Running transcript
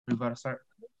We about to start.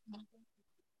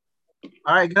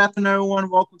 All right, good afternoon, everyone.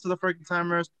 Welcome to the Freaking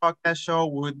Timers podcast show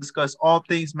where we discuss all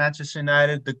things Manchester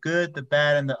United, the good, the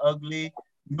bad, and the ugly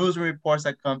news and reports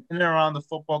that come in and around the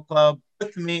football club.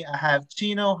 With me, I have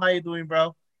Chino. How you doing,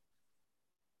 bro?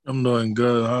 I'm doing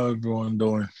good. How everyone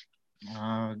doing?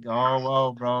 Oh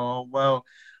well, bro. Oh, well,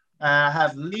 I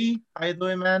have Lee. How you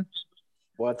doing, man?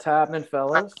 What's happening,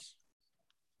 fellas?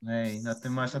 Hey,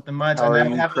 nothing much, nothing much. How And are then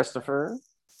we you, have Christopher?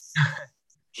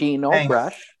 Chino, thanks,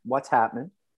 Brush. What's happening?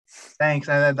 thanks.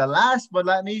 And then the last but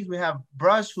not least, we have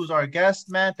Brush, who's our guest,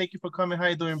 man. Thank you for coming. How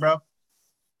you doing, bro?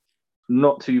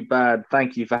 Not too bad.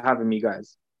 Thank you for having me,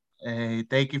 guys. Hey,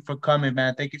 thank you for coming,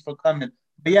 man. Thank you for coming.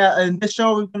 But yeah, in this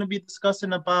show, we're going to be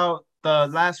discussing about the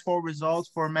last four results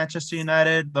for Manchester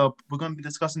United. We're going to be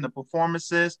discussing the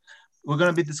performances. We're going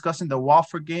to be discussing the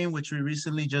Watford game, which we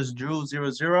recently just drew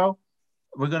 0-0.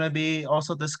 We're going to be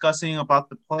also discussing about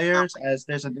the players as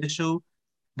there's an issue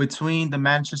between the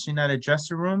Manchester United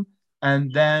dressing room.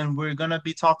 And then we're going to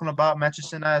be talking about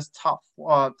Manchester United's top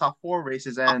four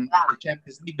races and the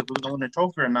Champions League, if we're going to win a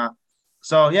trophy or not.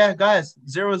 So yeah, guys,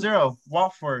 0-0,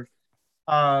 Watford.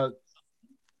 Uh,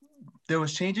 there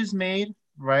was changes made,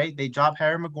 right? They dropped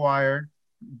Harry Maguire,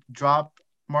 dropped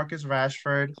Marcus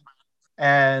Rashford,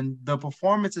 and the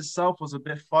performance itself was a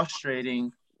bit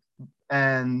frustrating,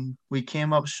 and we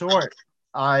came up short.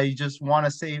 I just want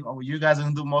to say, you guys are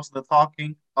gonna do most of the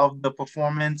talking of the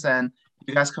performance, and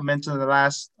you guys come into the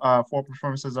last four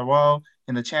performances as well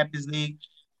in the Champions League.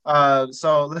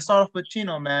 So let's start off with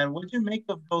Chino, man. What did you make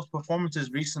of those performances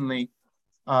recently?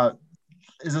 Uh,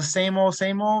 is it same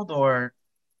old, or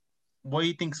what do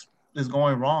you think is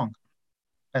going wrong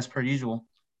as per usual?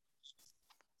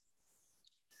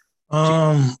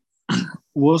 Um,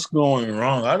 what's going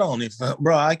wrong? I don't even,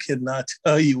 bro. I cannot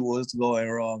tell you what's going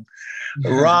wrong.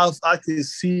 Ralph, I can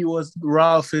see what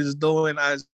Ralph is doing.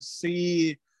 I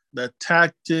see the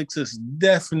tactics is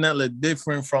definitely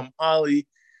different from Ali.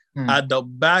 At the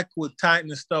back, with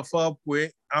tightening stuff up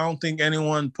with, I don't think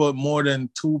anyone put more than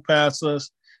two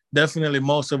passes. Definitely,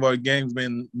 most of our games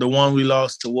been the one we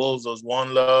lost to Wolves was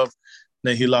one love.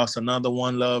 Then he lost another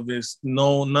one love. It's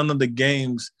none of the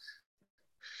games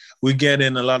we get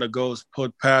in a lot of goals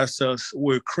put past us.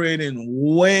 We're creating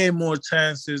way more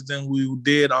chances than we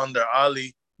did under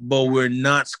Ali, but we're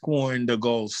not scoring the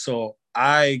goals. So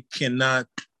I cannot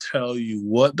tell you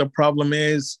what the problem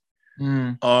is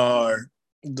or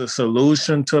the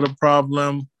solution to the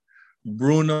problem.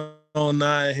 Bruno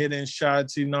not hitting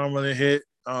shots he normally hit.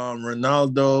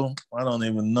 Ronaldo, I don't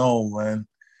even know, man.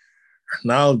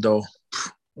 Ronaldo,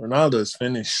 Ronaldo is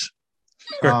finished.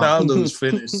 Oh Ronaldo is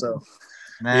finished. So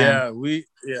man,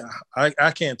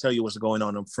 I can't tell you what's going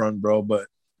on up front, bro. But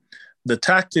the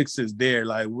tactics is there.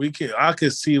 Like I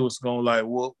could see what's going like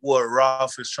what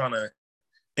Ralph is trying to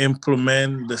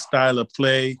implement the style of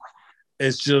play.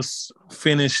 It's just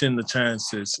finishing the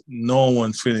chances. No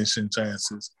one's finishing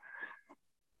chances.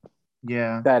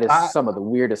 yeah. That is some of the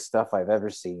weirdest stuff I've ever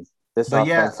seen. This But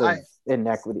yeah, offensive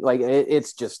inequity, like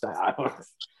it's just.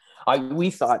 We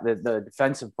thought that the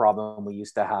defensive problem we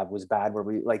used to have was bad, where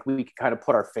we could kind of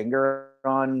put our finger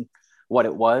on what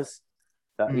it was.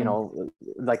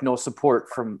 Like no support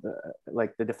from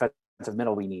like the defensive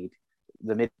middle we need,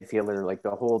 the midfielder, like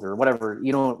the holder, whatever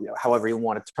however you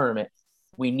want to term it.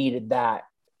 We needed that,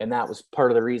 and that was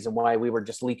part of the reason why we were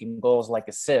just leaking goals like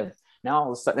a sieve. Now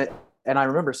all of a sudden, and I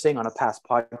remember saying on a past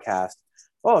podcast,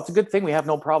 "Oh, it's a good thing we have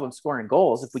no problem scoring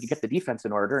goals if we can get the defense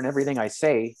in order." And everything I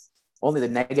say, only the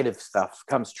negative stuff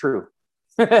comes true.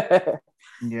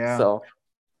 yeah, So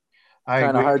I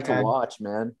kind of agree, hard to man. watch,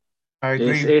 man. I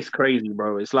It's agree. it's crazy,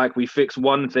 bro. It's like we fix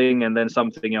one thing and then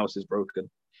something else is broken.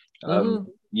 Mm-hmm.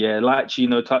 Yeah, like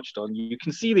Chino touched on, you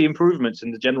can see the improvements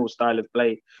in the general style of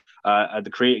play, at the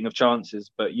creating of chances.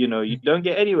 But you don't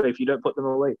get anywhere if you don't put them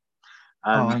away.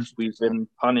 Oh, And we've 100%. been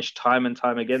punished time and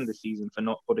time again this season for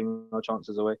not putting our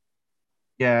chances away.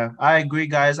 Yeah, I agree,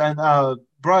 guys. And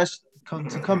Brush,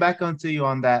 come back onto you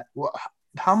on that.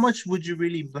 How much would you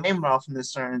really blame Ralph in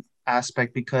this certain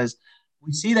aspect? Because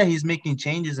we see that he's making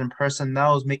changes in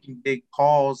personnel, he's making big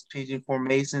calls, changing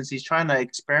formations. He's trying to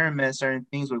experiment certain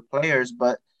things with players,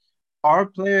 but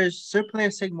should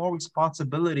players take more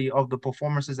responsibility of the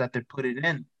performances that they're putting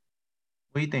in?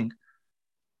 What do you think?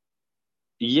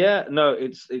 Yeah, no,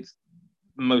 it's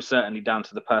most certainly down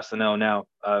to the personnel now.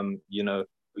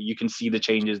 You can see the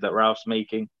changes that Ralph's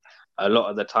making. A lot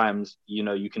of the times,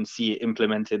 you can see it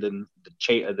implemented and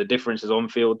the differences on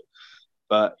field.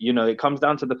 But it comes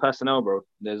down to the personnel, bro.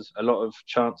 There's a lot of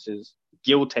chances,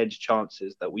 gilt-edged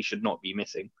chances that we should not be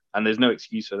missing, and there's no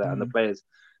excuse for that. And the Mm, players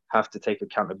have to take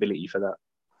accountability for that.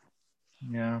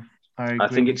 yeah, I I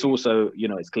think agree. it's also,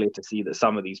 it's clear to see that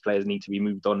some of these players need to be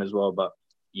moved on as well. But,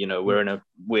 we're in a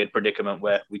weird predicament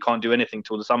where we can't do anything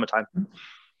till the summertime.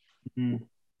 Mhm.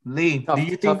 Lee, do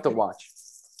you Tough think to watch.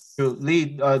 Lee,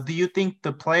 do you think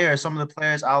some of the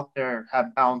players out there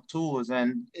have down tools?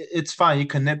 And it's fine, you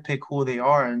can nitpick who they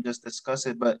are and just discuss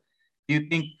it, but do you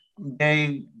think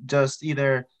they just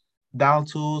either down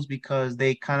tools because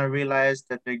they kind of realize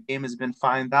that their game has been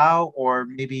found out, or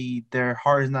maybe their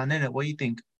heart is not in it? What do you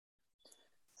think?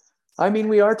 I mean,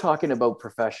 we are talking about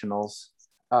professionals.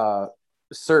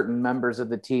 Certain members of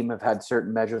the team have had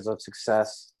certain measures of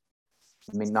success.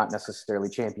 I mean, not necessarily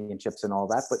championships and all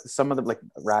that, but some of them, like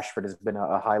Rashford, has been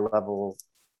a high level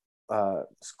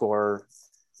scorer.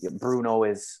 Bruno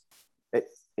is.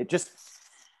 It just.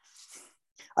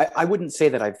 I wouldn't say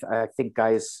that I think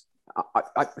guys.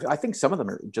 I think some of them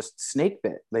are just snake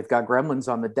bit. They've got gremlins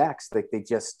on the decks. They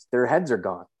just their heads are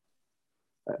gone.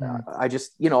 I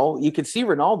just, you can see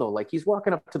Ronaldo, like he's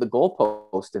walking up to the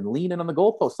goalpost and leaning on the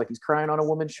goalpost like he's crying on a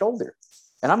woman's shoulder.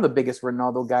 And I'm the biggest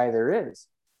Ronaldo guy there is.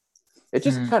 It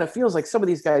just kind of feels like some of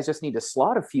these guys just need to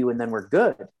slot a few and then we're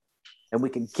good. And we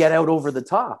can get out over the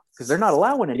top because they're not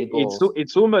allowing any goals.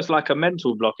 It's almost like a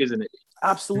mental block, isn't it?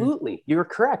 Absolutely. You're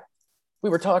correct. We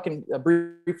were talking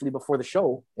briefly before the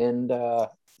show, and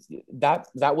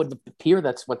that would appear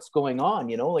that's what's going on,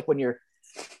 like when you're,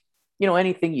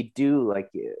 anything you do, like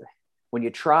when you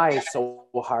try so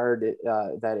hard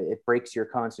that it breaks your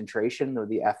concentration or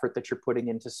the effort that you're putting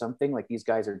into something, like these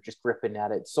guys are just gripping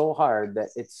at it so hard that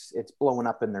it's blowing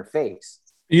up in their face.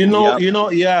 Yeah.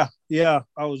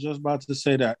 I was just about to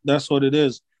say that. That's what it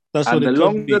is. That's and what it the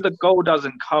could be. longer the goal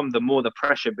doesn't come, the more the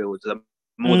pressure builds, the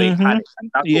more they panic.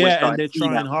 And that's what we're starting and they're to see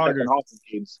trying now harder. in the second half of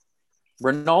games.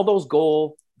 Ronaldo's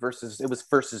goal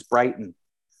versus Brighton,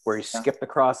 where he skipped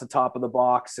across the top of the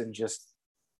box and just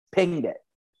pinged it.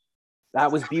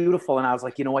 That was beautiful. And I was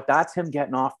like, you know what? That's him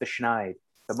getting off the schneid.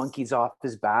 The monkey's off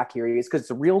his back. Here he is. Because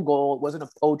it's a real goal. It wasn't a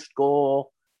poached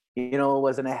goal. It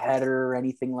wasn't a header or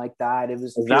anything like that. It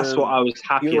was That's what I was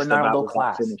happiest about with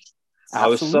that finish. I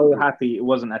was so happy it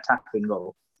wasn't a tapping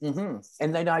goal. Mm-hmm.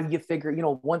 And then you figure,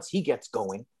 once he gets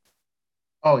going.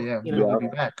 Oh, yeah. We'll be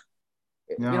back.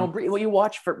 You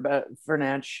watch for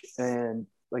Fernandes and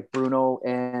like Bruno,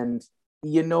 and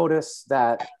you notice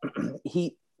that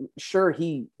he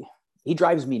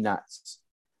drives me nuts.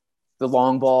 The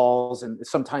long balls and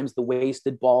sometimes the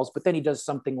wasted balls, but then he does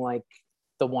something like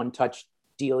the one-touch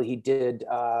deal he did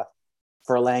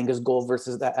for Alanga's goal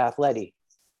versus that Atleti.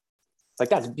 Like,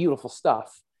 that's beautiful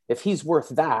stuff. If he's worth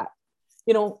that,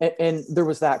 and there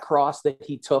was that cross that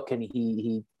he took and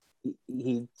he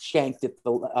shanked it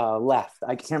the left.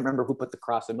 I can't remember who put the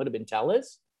cross. It would have been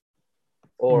Telles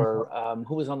or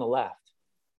who was on the left.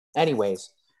 Anyways,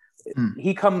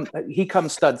 he comes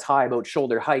studs high, about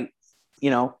shoulder height,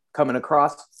 coming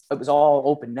across. It was all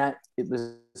open net. It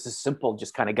was simple,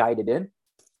 just kind of guided in,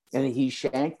 and he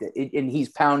shanked it. And he's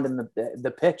pounding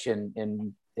the pitch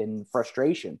in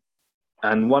frustration.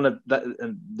 And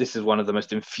this is one of the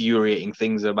most infuriating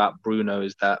things about Bruno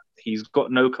is that he's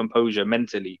got no composure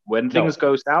mentally. When things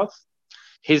go south,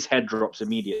 his head drops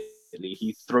immediately.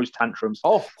 He throws tantrums.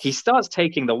 Oh, he starts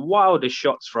taking the wildest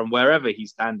shots from wherever he's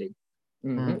standing.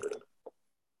 Mm-hmm.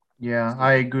 Yeah,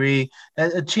 I agree.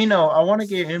 Chino, I want to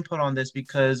get your input on this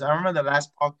because I remember the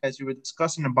last podcast you were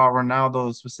discussing about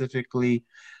Ronaldo specifically.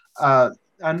 I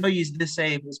know you did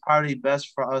say it was probably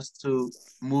best for us to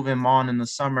move him on in the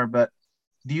summer, but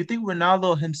do you think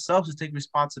Ronaldo himself should take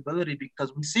responsibility?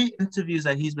 Because we see interviews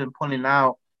that he's been putting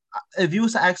out. If you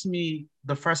was to ask me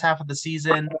the first half of the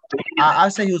season,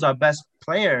 I'd say he was our best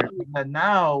player. But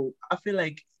now I feel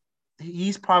like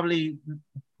he's probably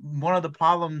one of the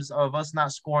problems of us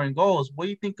not scoring goals. What do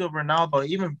you think of Ronaldo,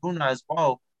 even Bruno as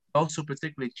well? Those two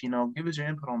particularly, Chino. Give us your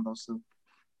input on those two.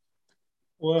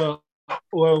 Well,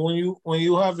 when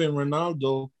you having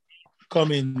Ronaldo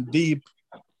coming deep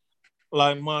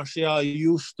like Martial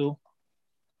used to,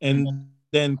 and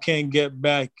then can't get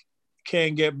back.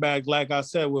 Like I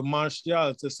said, with Martial,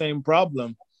 it's the same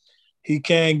problem. He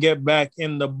can't get back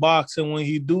in the box, and when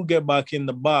he do get back in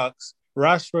the box,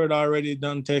 Rashford already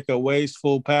done take a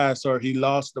wasteful pass, or he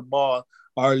lost the ball,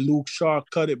 or Luke Shaw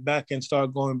cut it back and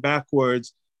start going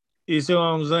backwards. You see what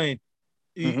I'm saying?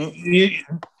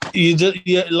 You just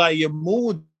like your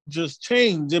mood just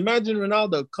changed. Imagine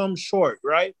Ronaldo come short,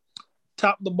 right?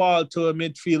 Tap the ball to a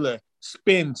midfielder,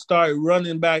 spin, start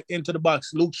running back into the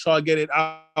box. Luke Shaw get it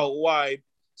out wide.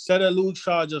 Instead of Luke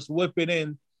Shaw just whip it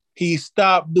in, he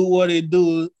stop, do what he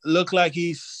do, look like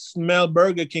he smell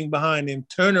Burger King behind him,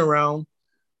 turn around,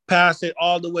 pass it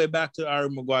all the way back to Harry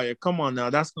Maguire. Come on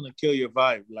now, that's going to kill your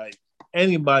vibe. Like,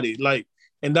 anybody, like,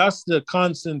 And that's the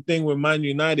constant thing with Man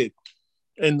United.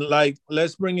 And like,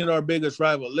 let's bring in our biggest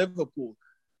rival, Liverpool.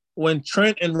 When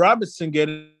Trent and Robertson get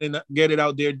it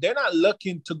out there, they're not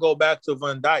looking to go back to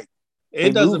Van Dijk.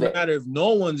 It doesn't matter if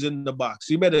no one's in the box.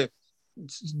 You better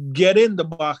get in the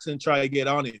box and try to get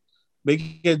on it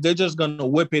because they're just going to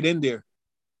whip it in there.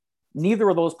 Neither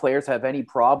of those players have any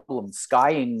problem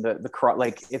skying the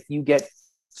like if you get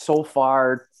so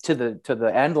far to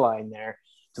the end line there,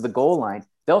 to the goal line,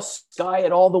 they'll sky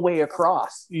it all the way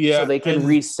across so they can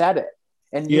reset it.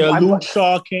 And Luke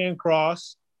Shaw can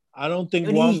cross. I don't think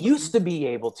he used to be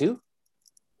able to.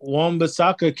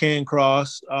 Wan-Bissaka can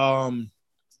cross.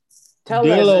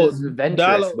 Tellez is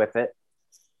adventurous with it.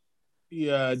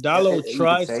 Yeah, Dallo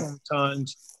tries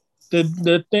sometimes.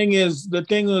 The thing is with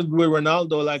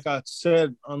Ronaldo, like I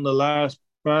said on the last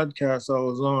podcast I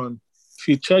was on, if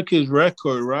you check his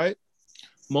record, right,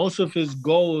 most of his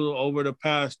goals over the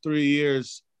past 3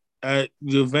 years at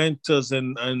Juventus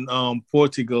and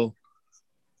Portugal,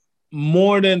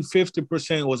 more than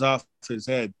 50% was off his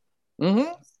head. Mm-hmm.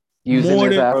 Using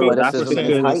his athleticism and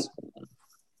his height.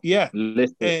 Yeah.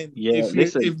 This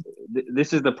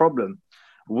is the problem.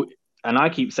 And I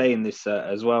keep saying this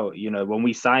as well, you know, when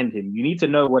we signed him, you need to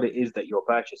know what it is that you're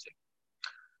purchasing.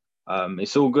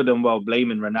 It's all good and well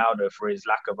blaming Ronaldo for his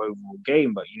lack of overall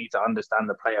game, but you need to understand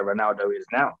the player Ronaldo is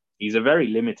now. He's a very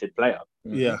limited player.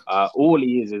 Yeah. All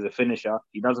he is a finisher.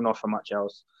 He doesn't offer much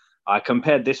else. I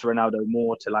compared this Ronaldo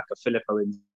more to like a Filippo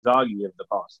Inzaghi of the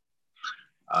past.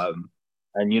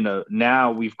 And, you know,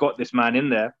 now we've got this man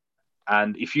in there.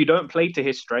 And if you don't play to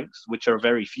his strengths, which are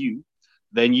very few,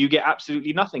 then you get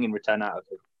absolutely nothing in return out of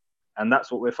him. And that's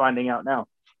what we're finding out now.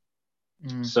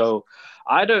 So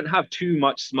I don't have too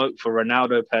much smoke for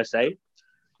Ronaldo per se.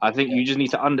 I think you just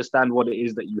need to understand what it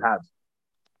is that you have.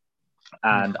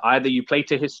 And either you play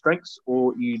to his strengths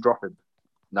or you drop him.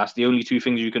 That's the only two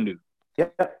things you can do. Yeah.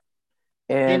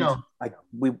 And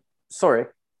we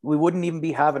wouldn't even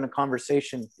be having a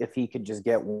conversation if he could just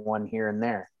get one here and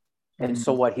there. And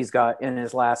so what he's got in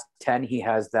his last 10, he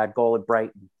has that goal at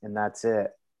Brighton, and that's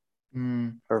it.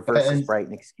 Or versus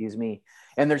Brighton, excuse me.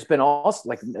 And there's been also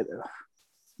like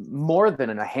more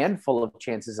than a handful of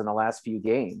chances in the last few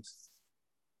games.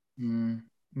 No,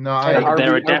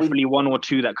 there are definitely one or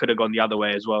two that could have gone the other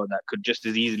way as well. That could just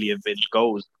as easily have been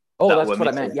goals. Oh, that's what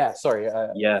I meant. Yeah, sorry.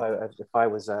 If I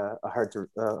was hard to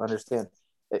understand.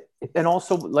 And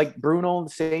also, like Bruno,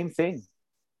 the same thing.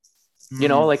 You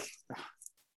know, like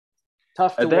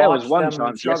tough to there watch was one them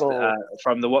chance struggle.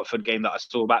 from the Watford game that I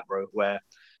saw back, bro, where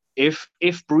if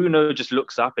Bruno just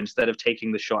looks up instead of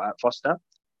taking the shot at Foster,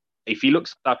 if he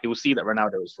looks up, he will see that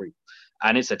Ronaldo is free,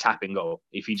 and it's a tapping goal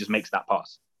if he just makes that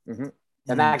pass. And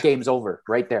that game's over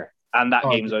right there. And that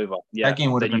game's over. Yeah, that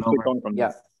game would have been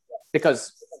over.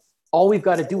 Because all we've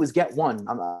got to do is get one.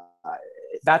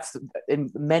 That's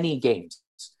in many games.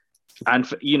 And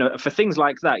for things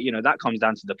like that, you know, that comes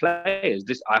down to the players.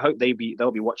 I hope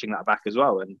they'll be watching that back as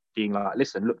well and being like,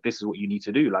 listen, look, this is what you need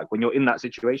to do. Like when you're in that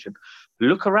situation,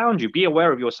 look around you, be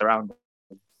aware of your surroundings.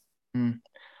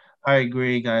 I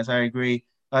agree, guys. I agree.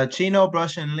 Chino,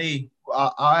 Brush, and Lee,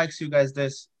 I'll ask you guys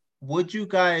this. Would you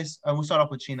guys, we'll start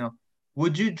off with Chino.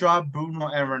 Would you drop Bruno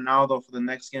and Ronaldo for the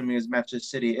next game against Manchester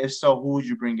City? If so, who would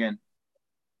you bring in?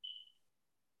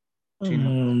 Chino.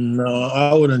 No,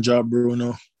 I wouldn't drop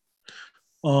Bruno.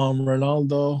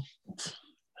 Ronaldo,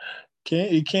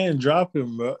 you can't drop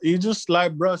him, bro. You just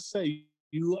like bro said,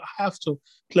 you have to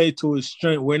play to his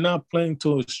strength. We're not playing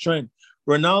to his strength.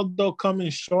 Ronaldo coming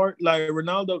short,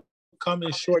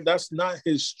 that's not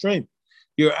his strength.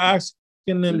 You're asking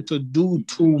him to do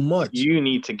too much. You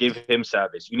need to give him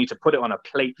service. You need to put it on a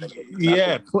plate.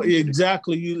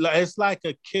 Exactly. It's like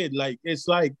a kid. Like it's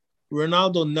like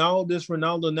Ronaldo now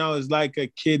is like a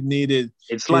kid needed.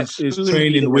 It's like his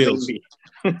training wheels.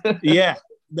 Yeah,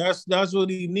 that's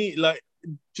what he need. Like,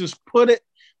 just put it.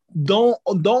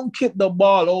 Don't kick the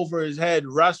ball over his head.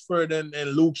 Rashford and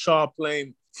Luke Shaw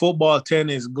playing football,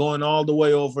 tennis, going all the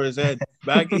way over his head.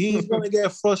 He's gonna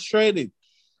get frustrated.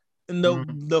 And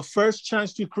the first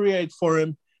chance you create for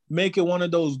him, make it one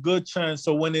of those good chances.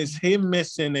 So when it's him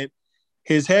missing it,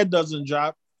 his head doesn't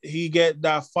drop. He get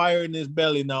that fire in his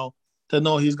belly now to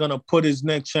know he's gonna put his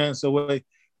next chance away.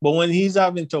 But when he's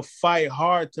having to fight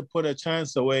hard to put a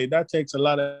chance away, that takes a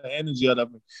lot of energy out of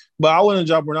him. But I wouldn't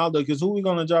drop Ronaldo because who are we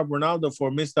going to drop Ronaldo for?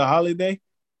 Mr. Holiday?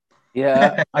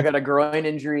 Yeah, I got a groin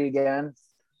injury again.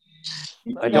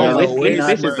 This is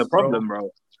the problem,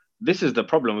 bro. This is the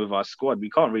problem with our squad.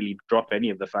 We can't really drop any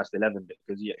of the first 11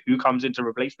 because who comes in to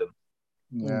replace them?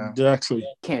 Yeah, exactly.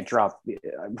 You can't drop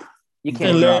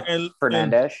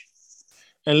Fernandes.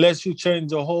 Unless you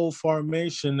change the whole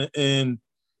formation and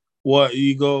What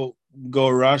you go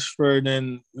Rashford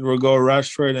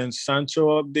and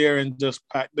Sancho up there and just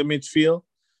pack the midfield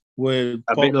with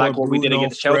A bit Pogba, like what we did Bruno,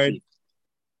 against Fred. Chelsea.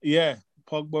 Yeah,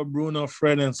 Pogba, Bruno,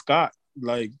 Fred, and Scott.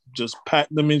 Like just pack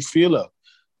the midfield up.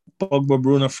 Pogba,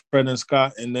 Bruno, Fred, and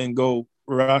Scott, and then go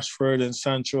Rashford and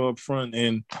Sancho up front,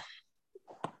 and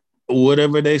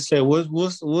whatever they say.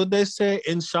 What they say?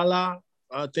 Inshallah.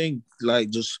 I think like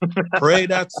just pray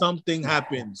that something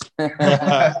happens.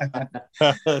 Yeah.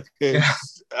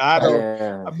 I don't,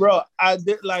 Yeah. bro. I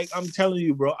did like I'm telling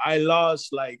you, bro. I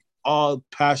lost like all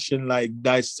passion, like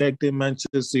dissecting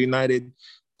Manchester United,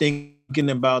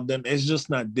 thinking about them. It's just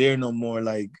not there no more.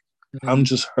 Like I'm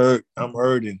just hurt. I'm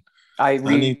hurting. I I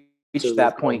need reached to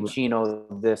that point, recover. Chino,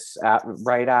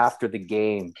 right after the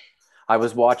game. I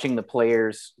was watching the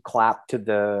players clap to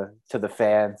the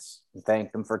fans and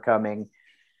thank them for coming.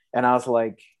 And I was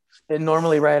like, and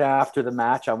normally right after the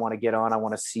match, I want to get on. I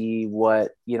want to see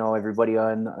what, everybody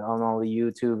on all the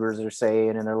YouTubers are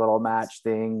saying and their little match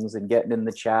things and getting in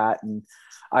the chat. And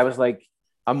I was like,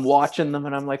 I'm watching them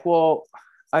and I'm like, well,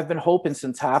 I've been hoping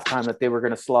since halftime that they were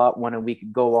going to slot one and we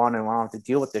could go on and I don't have to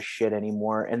deal with this shit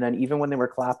anymore. And then even when they were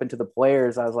clapping to the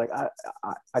players, I was like,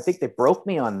 I think they broke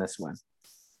me on this one.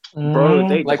 Bro,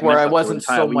 they Like just where mess I up your wasn't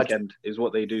entire so much. weekend is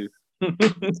what they do.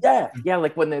 Yeah,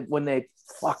 like when they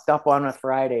fucked up on a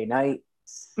Friday night,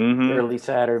 early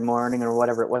Saturday morning or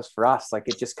whatever it was for us, like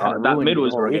it just kind of That ruined the whole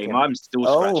Middlesbrough game, weekend. I'm still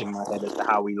scratching my head as to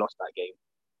how we lost that game.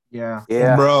 Yeah.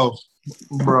 Yeah, bro.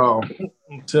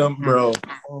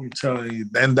 I'm telling you,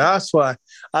 and that's why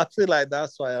I feel like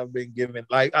that's why I've been giving.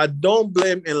 Like I don't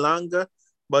blame Elanga,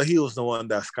 but he was the one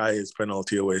that sky his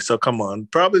penalty away. So come on,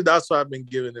 probably that's why I've been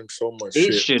giving him so much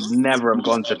It shit. should never have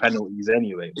gone to penalties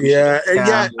anyway. Yeah,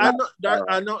 Yeah. I know that.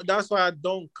 I know that's why I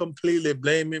don't completely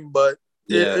blame him, but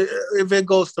Yeah. if it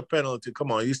goes to penalty,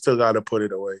 come on, you still got to put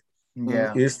it away.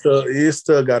 Yeah. You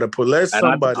still got to put. Let And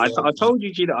somebody. I told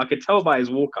you, Gina, I could tell by his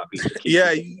walk up.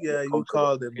 You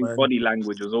called him, His man. body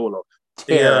language was all off.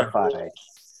 terrified.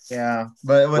 Yeah.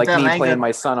 But with Like that me Langa, playing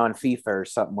my son on FIFA or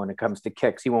something when it comes to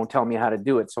kicks. He won't tell me how to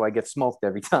do it, so I get smoked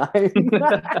every time.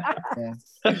 yeah.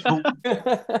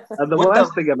 And the With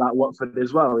worst the thing about Watford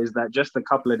as well is that just a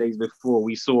couple of days before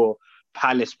we saw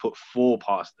Palace put 4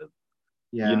 past them.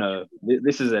 yeah.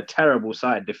 This is a terrible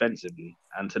side defensively,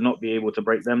 and to not be able to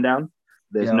break them down,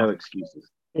 there's Yeah. no excuses.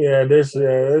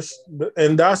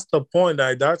 And that's the point.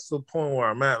 Like that's the point where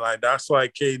I'm at. Like that's why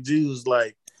KG was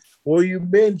like, "Where you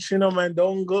been, Chino, man?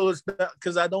 Don't go,"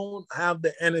 because I don't have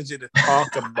the energy to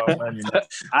talk about Man United.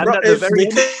 And Bro, at the very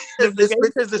end of the it's game,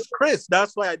 because it's Chris.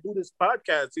 That's why I do this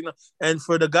podcast, And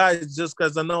for the guys, just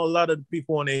because I know a lot of the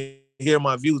people want to hear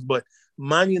my views, but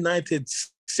Man United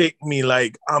sick me.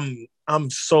 Like I'm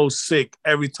so sick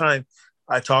every time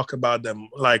I talk about them.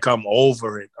 Like I'm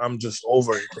over it. I'm just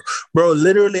over it, bro.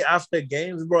 Literally after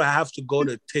games, bro, I have to go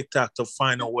to TikTok to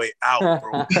find a way out,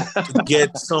 bro, to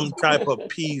get some type of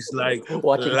peace, like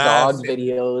Watching dog laughing.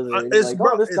 videos or It's like,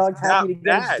 bro, this it's dog's happy to that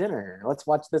get his bad. dinner. Let's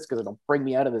watch this because it'll bring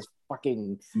me out of this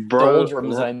fucking bro,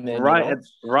 doldrums I'm in. right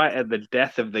at the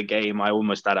death of the game, I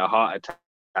almost had a heart attack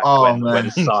Oh when man.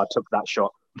 Sarr took that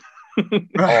shot.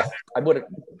 Oh, I would have.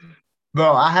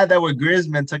 Bro, I had that when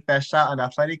Griezmann took that shot on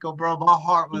Atletico, bro. My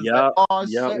heart was like, oh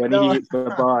shit, When he no. hits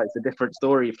the bar, it's a different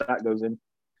story if that goes in.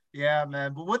 Yeah,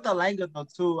 man. But with Alanga though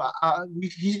too,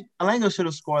 Alanga should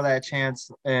have scored that chance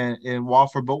in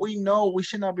Watford. But we know we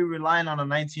should not be relying on a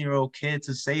 19-year-old kid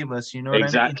to save us. You know what I mean?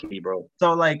 Exactly, bro.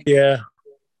 So like, Yeah.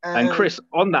 And Chris,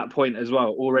 on that point as well,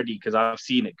 already, because I've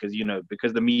seen it,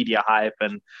 because the media hype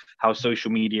and how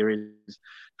social media is,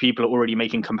 people are already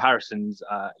making comparisons,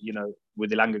 with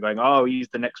Ilanga going, oh, he's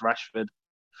the next Rashford.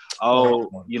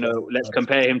 Let's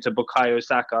compare him to Bukayo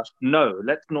Saka. No,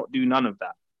 let's not do none of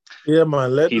that. Yeah,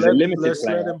 man. He's a limited Let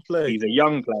player. him play. He's a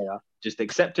young player. Just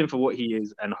accept him for what he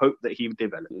is and hope that he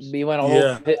develops. You want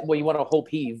to hope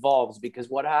he evolves, because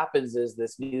what happens is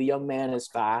this new young man is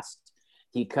fast.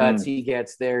 He cuts, he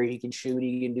gets there, he can shoot,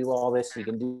 he can do all this, he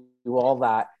can do all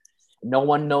that. No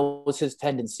one knows his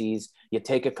tendencies. You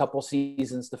take a couple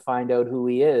seasons to find out who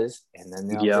he is, and then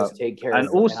they'll just take care of him. And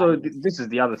also, this is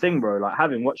the other thing, bro. Like,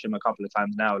 having watched him a couple of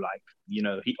times now, like,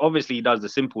 he obviously does the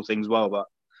simple things well, but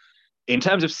in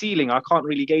terms of ceiling, I can't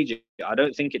really gauge it. I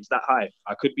don't think it's that high.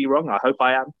 I could be wrong. I hope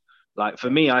I am. Like, for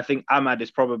me, I think Ahmad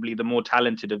is probably the more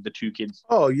talented of the two kids.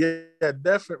 Oh, yeah,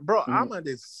 definitely. Bro, Ahmad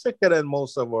is sicker than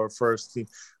most of our first team.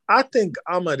 I think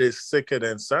Ahmad is sicker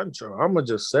than Sancho. I'm going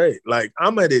to just say it. Like,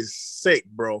 Ahmad is sick,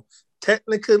 bro.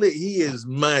 Technically, he is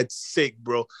mad sick,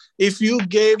 bro. If you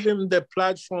gave him the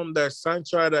platform that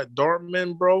Sancho had at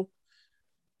Dortmund, bro,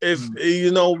 if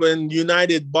when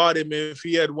United bought him, if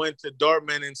he had went to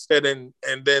Dortmund instead, and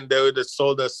then they would have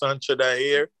sold us Sancho that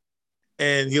here,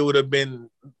 and he would have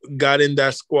got in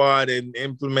that squad and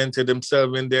implemented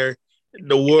himself in there,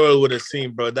 the world would have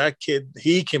seen, bro. That kid,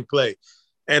 he can play.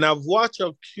 And I've watched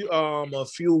a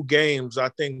few games, I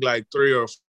think like 3 or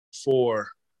 4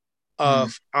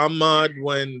 of Ahmad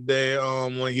when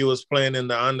he was playing in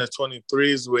the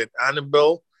under-23s with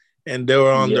Annabelle, and they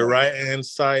were on the right-hand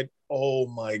side. Oh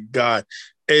my God.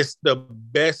 It's the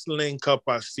best link up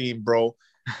I've seen, bro.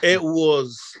 It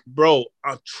was, bro,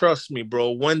 trust me,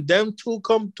 bro. When them two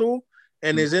come through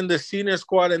and is in the senior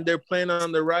squad and they're playing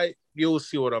on the right, you'll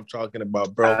see what I'm talking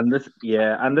about, bro. And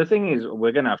the thing is,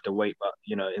 we're gonna have to wait, but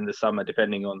in the summer,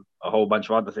 depending on a whole bunch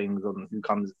of other things, on who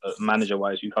comes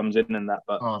manager-wise, who comes in and that.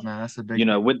 But oh man, that's a big.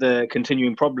 With the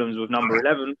continuing problems with number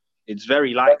 11, it's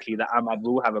very likely that Ahmad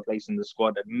will have a place in the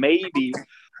squad and maybe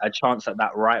a chance at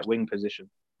that right wing position.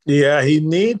 Yeah, he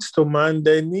needs to, man.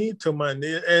 They need to, man.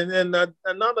 And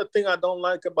another thing I don't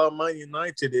like about Man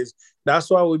United is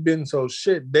that's why we've been so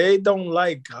shit. They don't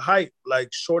like height, like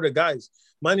shorter guys.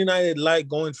 Man United like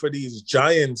going for these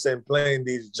giants and playing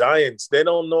these giants. They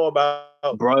don't know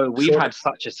about... Bro, we've had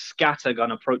such a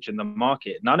scattergun approach in the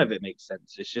market. None of it makes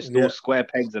sense. It's just all square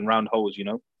pegs and round holes,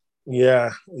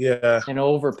 Yeah. And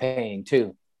overpaying,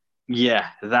 too. Yeah,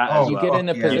 that as well. You get in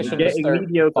a position to start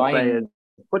mediocre buying... players,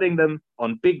 putting them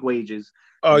on big wages,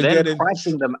 then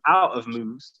pricing them out of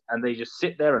moves, and they just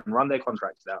sit there and run their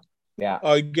contracts down. Yeah.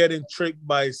 Or getting tricked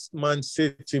by Man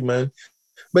City, man.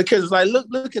 Because like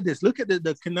look at this. Look at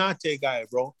the Konate guy,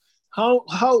 bro. How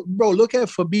bro, look at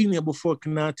Fabinho before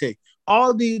Konate.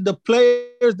 All the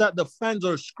players that the fans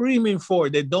are screaming for,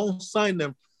 they don't sign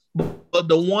them. But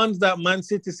the ones that Man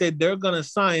City said they're gonna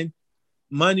sign,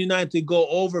 Man United go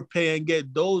overpay and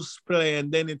get those players,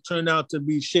 and then it turned out to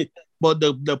be shit. But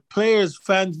the players,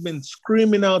 fans been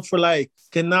screaming out for like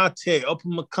Konate,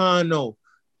 Upamecano,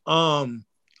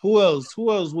 who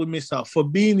else we miss out?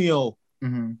 Fabinho.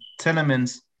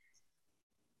 Tillemans.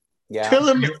 Yeah.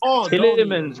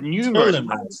 Tillemans numerous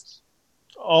times.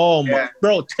 Oh my,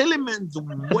 bro, Tillemans,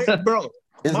 wait, bro.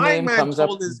 My man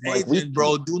told his agent,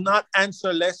 bro, do not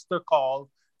answer Leicester call.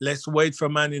 Let's wait for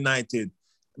Man United.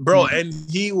 Bro, and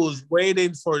he was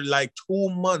waiting for like 2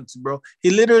 months, bro.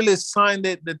 He literally signed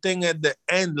the thing at the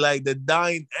end, like the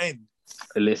dying end.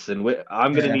 Listen,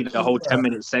 I'm going to need a whole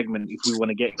 10-minute segment if we want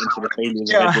to get into the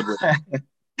failures of Ed Woodward.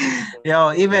 Yo,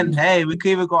 we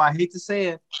could even go, I hate to say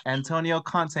it, Antonio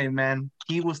Conte, man.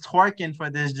 He was twerking for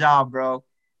this job, bro.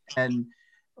 And,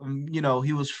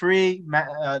 he was free,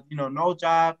 no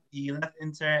job. He left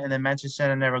Inter, and then Manchester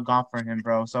United never gone for him,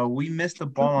 bro. So we missed the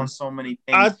ball on so many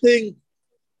things.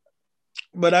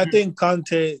 I think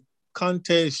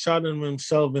Conte shot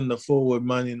himself in the foot with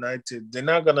Man United. They're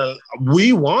not gonna.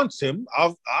 We want him,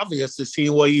 obviously, see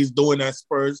what he's doing at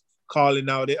Spurs, calling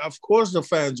out it. Of course, the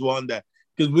fans want that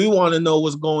because we want to know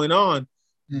what's going on.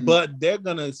 But they're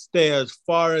gonna stay as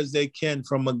far as they can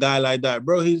from a guy like that,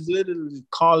 bro. He's literally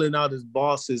calling out his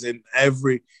bosses and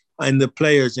the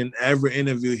players in every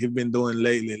interview he's been doing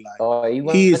lately.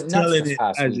 Like he's telling it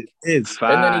as it is.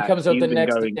 And then he comes out the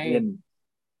next day.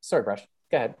 Sorry, Brush.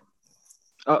 Go ahead.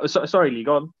 Sorry, Lee.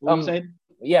 Go on. What were you saying?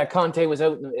 Yeah, Conte was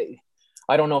out.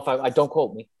 I don't know if I don't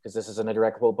quote me because this isn't a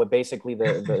direct quote, but basically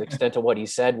the extent of what he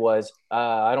said was,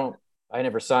 I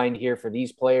never signed here for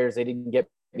these players. They didn't get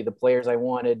me the players I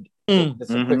wanted. This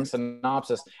is a quick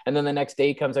synopsis. And then the next day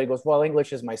he comes out, he goes, well,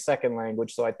 English is my second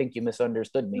language, so I think you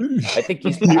misunderstood me. I think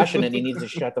he's passionate. He needs to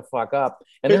shut the fuck up.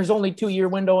 And there's only 2-year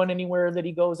window on anywhere that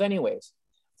he goes anyways.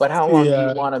 But how long do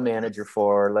you want a manager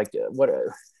for? Like, what?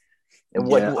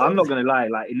 I'm not gonna lie.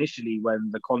 Like initially,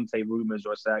 when the Conte rumors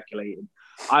were circulating,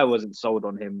 I wasn't sold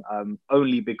on him.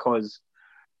 Only because,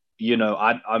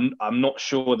 I'm not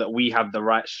sure that we have the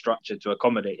right structure to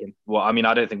accommodate him. Well, I mean,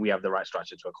 I don't think we have the right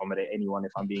structure to accommodate anyone,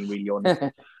 if I'm being really honest.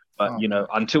 But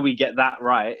until we get that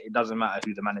right, it doesn't matter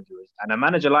who the manager is. And a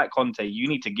manager like Conte, you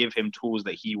need to give him tools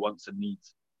that he wants and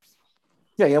needs.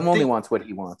 Yeah, he only wants what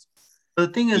he wants. The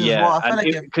thing is,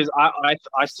 because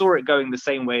I saw it going the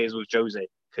same way as with Jose.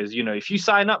 Because if you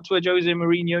sign up to a Jose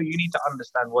Mourinho, you need to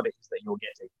understand what it is that you're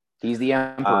getting. He's the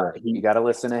emperor. You got to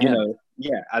listen to him.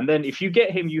 And then if you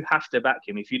get him, you have to back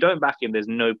him. If you don't back him, there's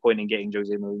no point in getting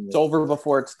Jose Mourinho. It's over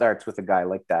before it starts with a guy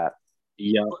like that.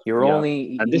 Yeah,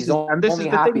 he's only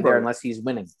happy there unless he's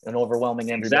winning and overwhelming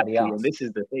everybody else. And this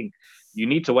is the thing: you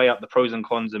need to weigh up the pros and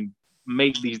cons and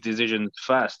make these decisions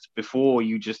first before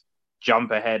you just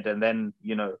jump ahead and then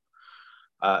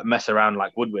mess around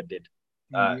like Woodward did.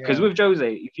 Because with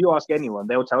Jose, if you ask anyone,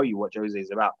 they'll tell you what Jose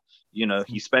is about.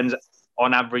 He spends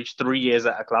on average 3 years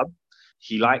at a club.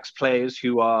 He likes players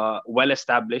who are well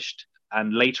established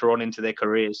and later on into their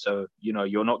careers. So,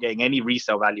 you're not getting any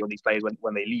resale value on these players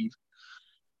when they leave.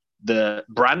 The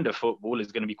brand of football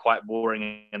is going to be quite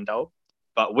boring and dull.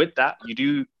 But with that, you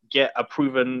do get a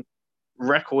proven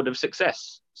record of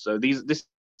success. So this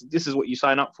is what you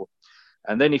sign up for.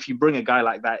 And then if you bring a guy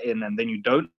like that in and then you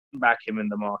don't back him in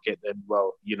the market, then,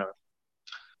 well,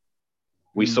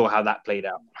 we saw how that played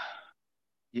out.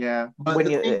 Yeah. But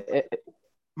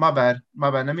my bad.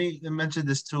 Let me mention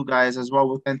this too, guys, as well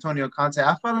with Antonio Conte.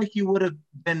 I felt like he would have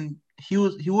been he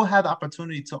will have the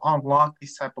opportunity to unlock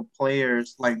these type of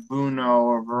players like Bruno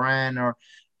or Varane or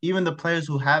even the players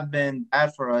who have been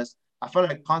bad for us. I feel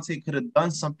like Conte could have done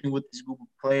something with these group of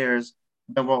players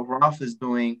than what Ralph is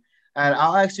doing. And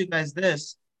I'll ask you guys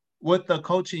this. With the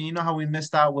coaching, you know how we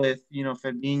missed out with,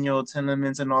 Fabinho,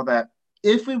 Tielemans, and all that.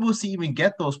 If we will see even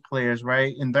get those players,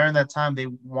 right, and during that time they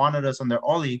wanted us on their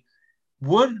Oli,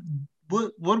 would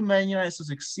Man United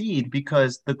succeed?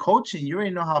 Because the coaching, you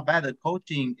already know how bad the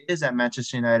coaching is at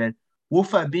Manchester United. Will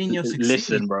Fabinho succeed?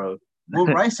 Listen, bro. Will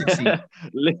Rice succeed?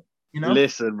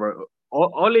 Listen, bro.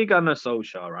 Ole Gunnar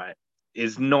Solskjaer, right,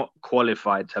 is not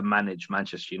qualified to manage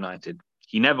Manchester United.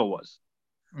 He never was.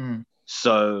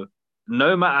 So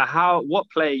no matter what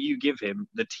player you give him,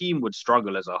 the team would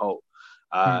struggle as a whole.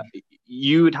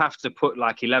 You would have to put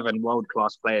like 11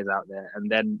 world-class players out there, and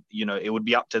then, it would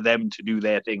be up to them to do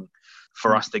their thing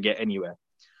for us to get anywhere.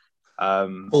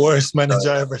 Worst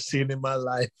manager I've ever seen in my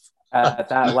life. At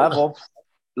that level.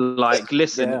 Like,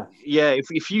 listen,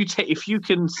 if you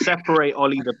can separate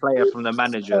Ollie the player from the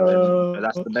manager, then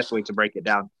that's the best way to break it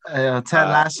down. Ted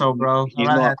Lasso, bro. I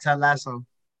rather have Ted Lasso.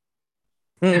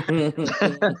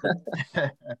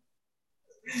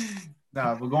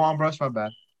 Nah, but go on, bro. It's my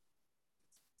bad.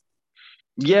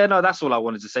 Yeah, no, that's all I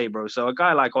wanted to say, bro. So a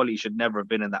guy like Ollie should never have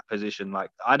been in that position. Like,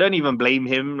 I don't even blame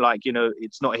him. Like,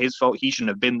 it's not his fault. He shouldn't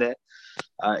have been there.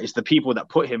 It's the people that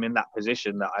put him in that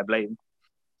position that I blame.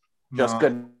 Just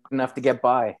good enough to get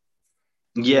by.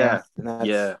 Yeah.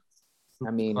 I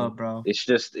mean, bro. It's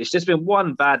just been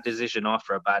one bad decision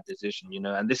after a bad decision,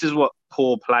 and this is what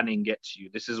poor planning gets you.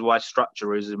 This is why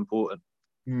structure is important.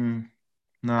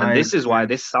 No, and this is why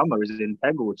this summer is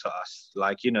integral to us.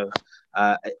 Like,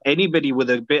 anybody with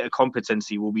a bit of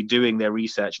competency will be doing their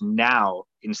research now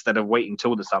instead of waiting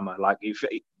till the summer. Like,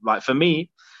 for me,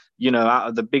 out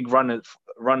of the big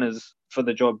runners for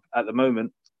the job at the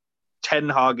moment, Ten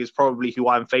Hag is probably who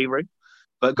I'm favouring.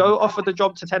 But go offer the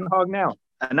job to Ten Hag now.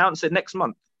 Announce it next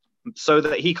month so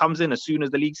that he comes in as soon as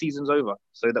the league season's over,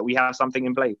 so that we have something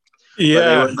in play.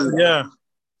 Yeah.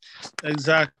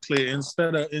 Exactly.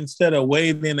 Instead of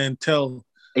waiting until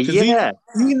he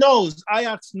knows,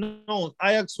 Ajax knows.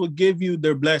 Ajax will give you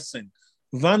their blessing.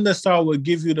 Van der Sar will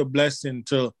give you the blessing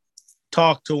to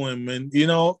talk to him, and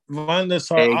Van der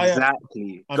Sar.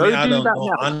 Exactly. I don't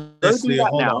know. Honestly,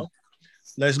 hold on.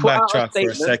 Let's backtrack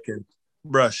for a second.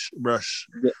 Brush.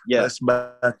 Yeah. Let's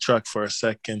backtrack for a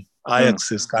second.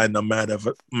 Ajax is kind of mad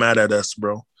at us,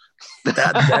 bro.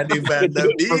 That Danny Van der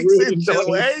Beek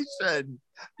situation.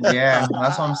 Yeah,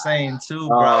 that's what I'm saying too,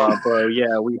 bro. Bro,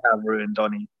 yeah, we have ruined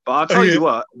Donny. But I'll tell you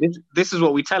what, this is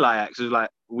what we tell Ajax. Is like,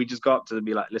 we just go up to them and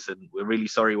be like, listen, we're really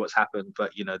sorry what's happened,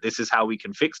 but this is how we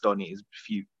can fix Donny, is if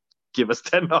you give us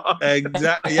 10 off.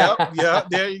 Exactly. Yep.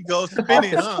 There you go.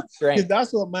 Spinning, huh? Because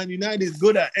that's what Man United is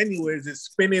good at anyways, is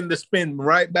spinning the spin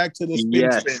right back to the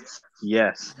spin.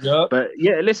 Yes. Yep. But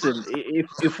yeah, listen,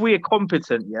 if we are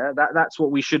competent, that's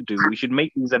what we should do. We should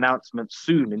make these announcements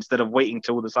soon instead of waiting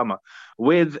till the summer.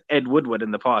 With Ed Woodward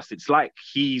in the past, it's like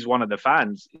he's one of the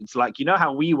fans. It's like,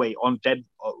 how we wait on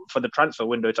for the transfer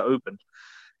window to open.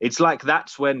 It's like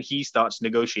that's when he starts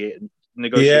negotiations and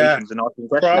asking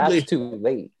questions. That's too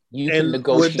late. You can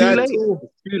negotiate.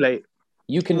 Too late.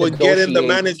 You can. We're getting the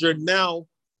manager now.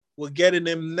 We're getting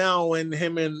him now, and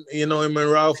him and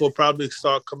Ralph will probably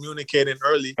start communicating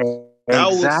early. That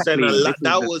will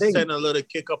send a little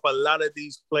kick up a lot of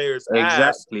these players.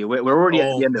 Exactly. We're already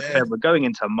at the end of February. We're going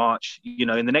into March. In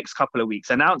the next couple of weeks,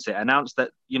 announce it. Announce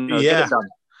that.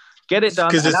 Get it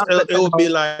done. Because it will be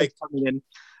like.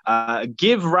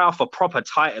 Give Ralph a proper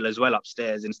title as well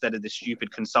upstairs instead of this stupid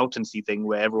consultancy thing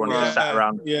where everyone just sat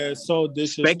around so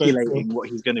speculating what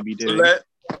he's going to be doing. Let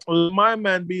my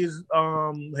man be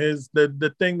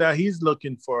the thing that he's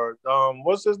looking for.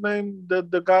 What's his name?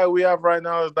 The guy we have right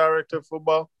now as director of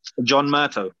football, John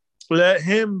Murto. Let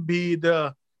him be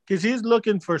because he's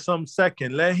looking for some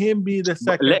second. Let him be the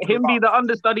second. Let him be the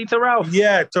understudy to Ralph.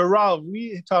 Yeah, to Ralph.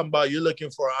 We talking about you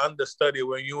looking for an understudy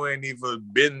when you ain't even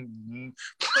been.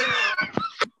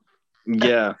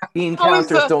 Yeah. Bean How is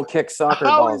counters a- don't kick soccer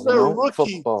How balls, is you a know?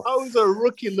 rookie? Football. How is a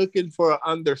rookie looking for an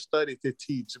understudy to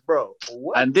teach, bro?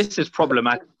 What? And this is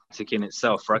problematic in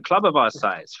itself for a club of our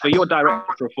size. For your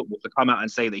director of football to come out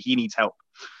and say that he needs help,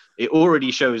 it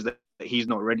already shows that he's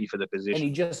not ready for the And position. he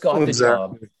just got the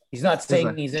job. He's not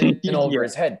saying he's in over Yeah.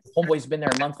 his head. Homeboy's been there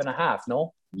a month and a half,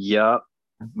 no? Yeah.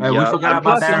 Hey, we Yeah. forgot And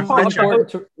about plus, Darren he's part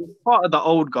of Fletcher. part of the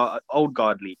old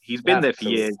guard league. He's been there for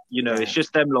Absolutely. years. You know, Yeah. it's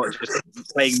just them lot just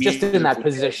playing Just in that musical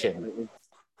position.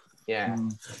 Yeah.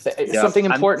 Yeah. Something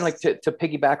And- important, like to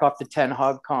piggyback off the Ten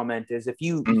Hag comment, is if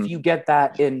you get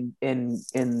that in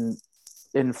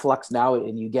flux now,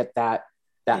 and you get that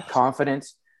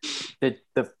confidence, that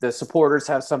the supporters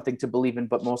have something to believe in.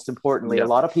 But most importantly, Yeah.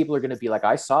 a lot of people are going to be like,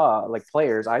 I saw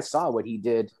what he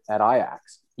did at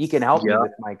Ajax. He can help me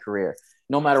with my career,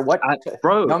 no matter what.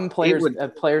 Bro, young players,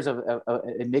 it players of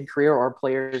in mid-career, or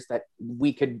players that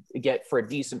we could get for a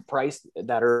decent price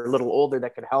that are a little older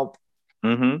that could help.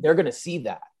 Mhm. They're going to see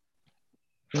that.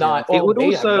 Not, It would they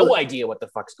also- have no idea what the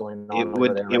fuck's going on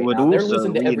over there right now. They're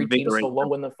losing to every team so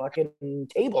low in the fucking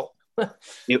table.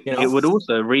 It would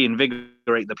also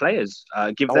reinvigorate the players,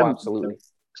 give them absolutely.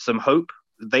 some hope.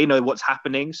 They know what's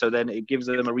happening, so then it gives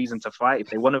them a reason to fight if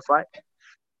they want to fight.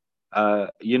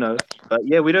 You know, but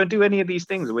yeah, we don't do any of these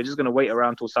things. We're just going to wait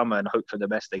around till summer and hope for the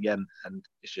best again. And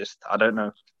it's just, I don't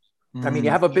know. I mean, you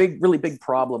have a really big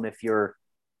problem if we're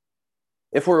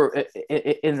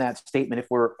in that statement, if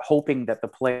we're hoping that the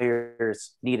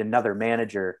players need another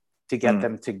manager to get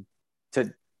them to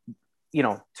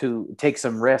take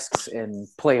some risks and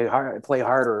play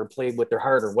harder, or play with their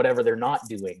heart, or whatever they're not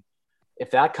doing.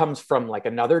 If that comes from like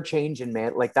another change in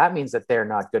like that means that they're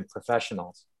not good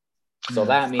professionals. So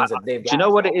that means that they've got. Do you know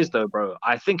what it is though, bro?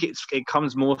 I think it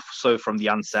comes more so from the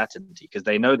uncertainty, because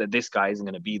they know that this guy isn't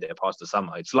going to be there past the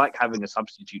summer. It's like having a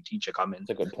substitute teacher come in.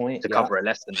 That's a good point. To cover a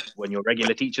lesson when your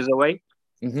regular teacher's away.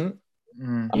 Mm-hmm.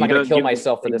 I'm not going to kill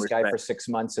myself for this guy for 6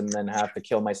 months and then have to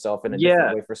kill myself in a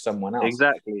different way for someone else.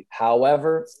 Exactly.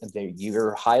 However,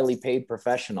 you're a highly paid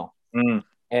professional.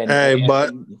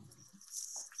 But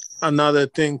another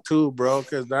thing too, bro,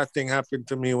 because that thing happened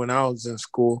to me when I was in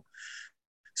school.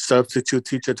 Substitute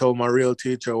teacher told my real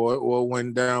teacher what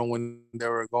went down when they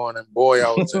were going, and boy,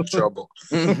 I was in trouble.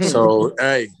 So,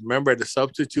 hey, remember, the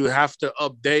substitute have to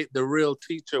update the real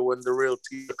teacher when the real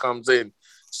teacher comes in.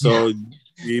 So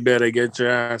you better get your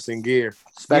ass in gear.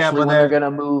 Especially when they're going to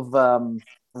move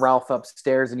Ralph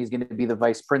upstairs and he's going to be the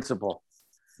vice principal.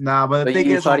 Nah, but the thing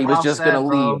you is, thought he was just going to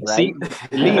leave, right? See,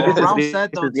 Lee, this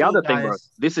is the other thing, bro.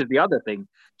 This is the other thing.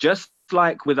 Just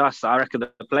like with us, I reckon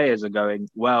the players are going,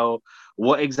 well,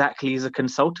 what exactly is a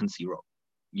consultancy role?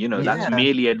 You know, that's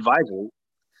merely advisory.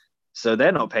 So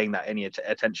they're not paying that any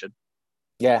attention.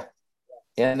 Yeah.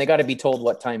 And they got to be told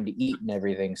what time to eat and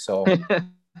everything. So,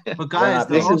 but guys,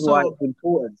 this is why it's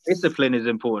important. Discipline is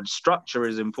important. Structure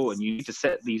is important. You need to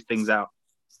set these things out.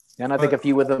 And I think a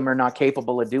few of them are not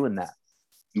capable of doing that.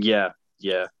 Yeah.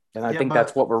 And I think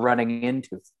that's what we're running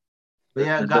into.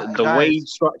 The wage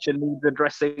structure needs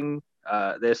addressing.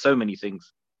 There's so many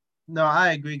things. No,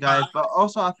 I agree, guys. But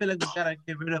also, I feel like we gotta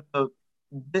get rid of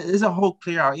there's a whole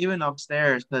clear out, even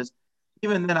upstairs, because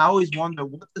even then, I always wonder,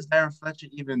 what does Darren Fletcher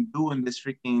even do in this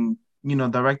freaking,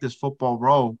 director's football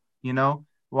role?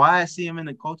 Why I see him in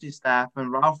the coaching staff,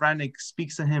 and Ralph Rangnick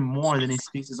speaks to him more than he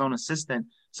speaks to his own assistant.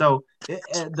 So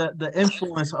the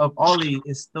influence of Ollie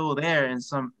is still there in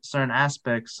some certain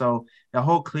aspects. So the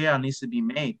whole clear out needs to be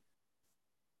made.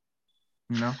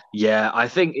 Yeah, I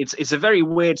think it's a very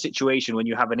weird situation when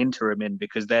you have an interim in,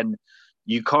 because then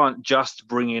you can't just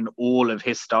bring in all of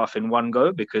his staff in one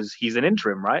go, because he's an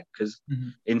interim, right? Because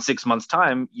in 6 months'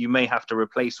 time, you may have to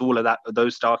replace all of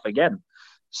those staff again.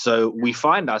 So we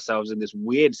find ourselves in this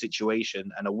weird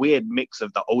situation and a weird mix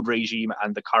of the old regime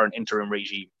and the current interim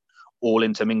regime all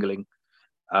intermingling.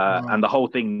 And the whole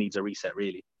thing needs a reset,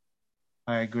 really.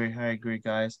 I agree,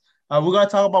 guys. We're going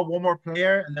to talk about one more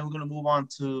player, and then we're going to move on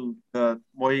to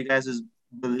what you guys'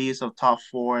 beliefs of top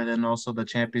four, and then also the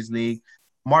Champions League.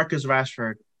 Marcus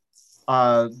Rashford.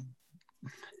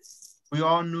 We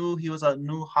all knew he was a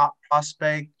new hot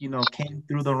prospect, came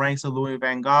through the ranks of Louis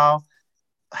van Gaal,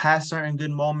 has certain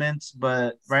good moments,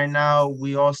 but right now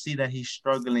we all see that he's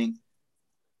struggling.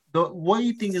 What do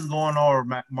you think is going on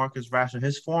with Marcus Rashford?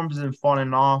 His form has been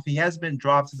falling off. He has been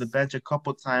dropped to the bench a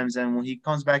couple times, and when he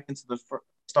comes back into the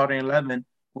starting 11,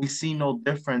 we see no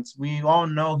difference. We all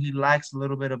know he lacks a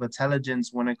little bit of intelligence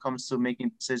when it comes to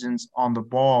making decisions on the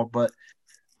ball, but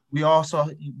we also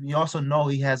know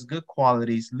he has good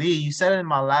qualities. Lee, you said in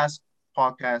my last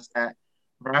podcast that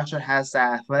Rashford has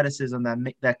that athleticism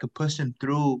that could push him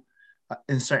through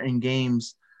in certain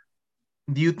games.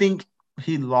 Do you think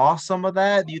he lost some of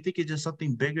that? Do you think it's just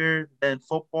something bigger than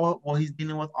football? What he's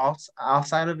dealing with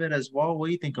outside of it as well? What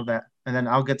do you think of that? And then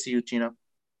I'll get to you, Chino.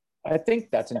 I think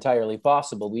that's entirely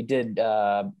possible. We did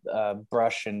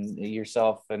Brush and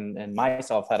yourself and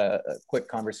myself had a quick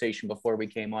conversation before we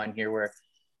came on here where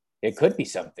it could be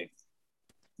something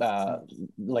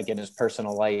like in his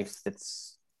personal life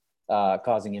that's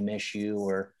causing him issue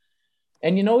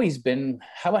and he's been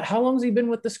how long has he been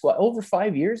with the squad? Over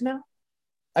 5 years now.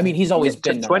 I mean, he's always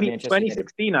been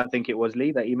 2016, I think it was,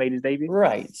 Lee, that he made his debut.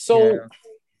 Right. So, yeah.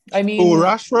 I mean,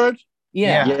 Rashford.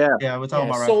 Yeah. We're talking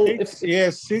about Rashford.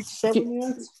 So 6, 7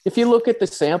 years. If you look at the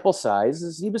sample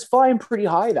sizes, he was flying pretty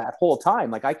high that whole time.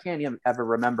 Like I can't even ever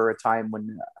remember a time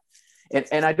when.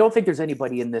 And I don't think there's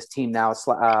anybody in this team now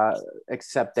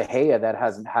except De Gea that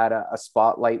hasn't had a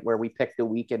spotlight where we picked a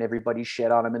week and everybody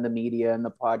shit on him in the media and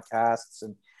the podcasts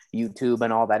and YouTube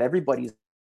and all that. Everybody's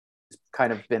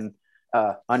kind of been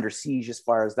under siege as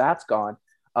far as that's gone.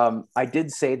 I did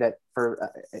say that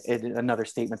for another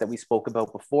statement that we spoke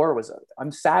about before was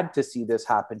I'm sad to see this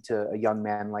happen to a young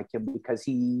man like him because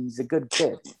he's a good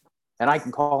kid. And I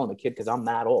can call him a kid because I'm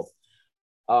that old.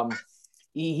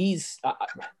 He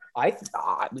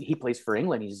plays for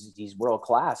England. He's world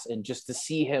class, and just to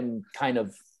see him kind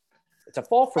of, it's a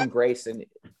fall from grace. And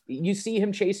you see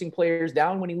him chasing players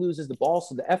down when he loses the ball.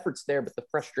 So the effort's there, but the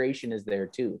frustration is there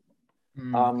too.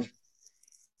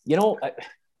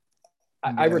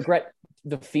 I regret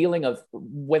the feeling of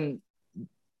when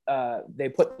they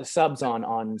put the subs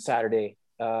on Saturday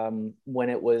when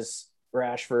it was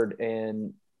Rashford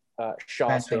and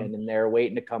Shaw standing there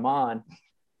waiting to come on.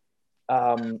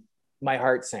 My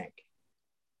heart sank,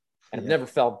 and I've never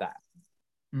felt that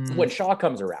when Shaw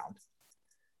comes around,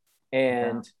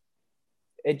 and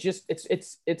it just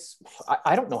it's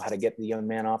I don't know how to get the young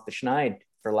man off the schneid,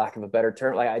 for lack of a better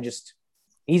term. Like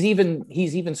he's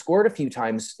even scored a few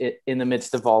times in the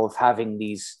midst of all of having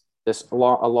this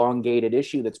elongated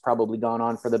issue that's probably gone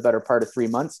on for the better part of 3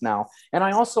 months now. And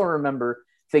I also remember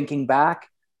thinking back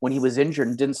when he was injured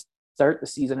and didn't start the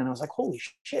season, and I was like, holy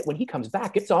shit, when he comes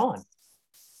back, it's on.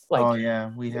 Like,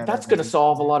 that's going to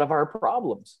solve a lot of our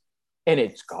problems, and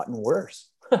it's gotten worse.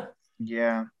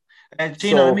 Yeah, and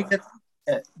Chino, let me get.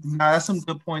 That's some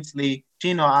good points, Lee.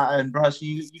 Chino and Brush,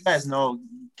 you guys know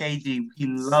KG. He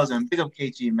loves him. Big up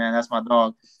KG, man. That's my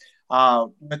dog.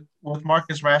 With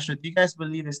Marcus Rashford, do you guys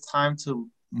believe it's time to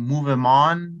move him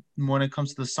on when it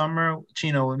comes to the summer?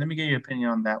 Chino, let me get your opinion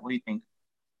on that. What do you think?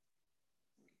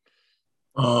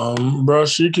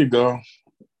 Brush, you could go.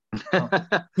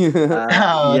 I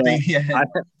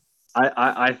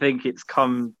think it's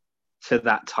come to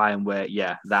that time where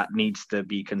that needs to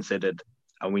be considered,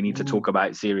 and we need to talk about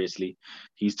it seriously.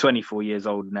 He's 24 years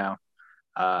old now.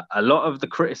 A lot of the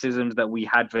criticisms that we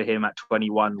had for him at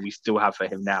 21 we still have for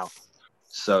him now.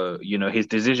 So his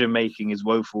decision making is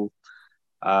woeful,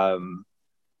 and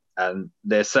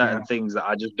there's certain things that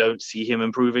I just don't see him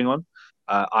improving on.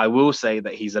 I will say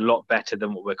that he's a lot better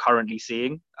than what we're currently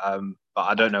seeing, but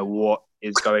I don't know what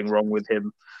is going wrong with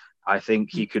him. I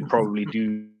think he could probably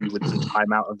do with some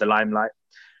time out of the limelight,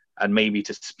 and maybe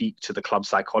to speak to the club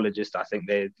psychologist. I think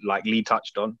they, like Lee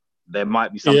touched on, there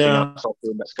might be something else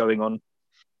that's going on.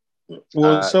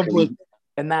 What's up with?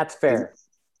 And that's fair.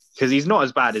 Because he's not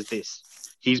as bad as this.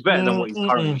 He's better than what he's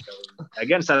currently showing.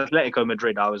 Against Atletico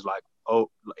Madrid, I was like,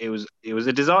 it was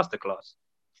a disaster class.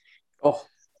 Oh,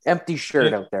 empty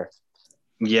shirt out there.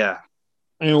 Yeah.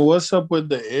 And what's up with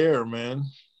the air, man?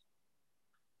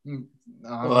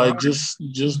 Like just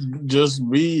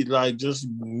be like, just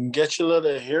get your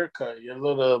little haircut, your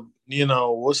little,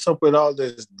 what's up with all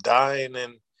this dyeing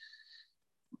and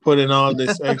putting all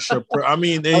this extra. I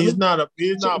mean, he's not.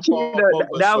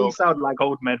 Now we sound like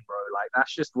old men, bro. Like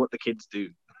that's just what the kids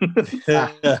do. When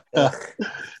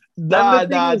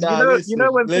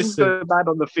things go bad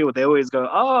on the field, they always go,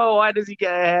 "Oh, why does he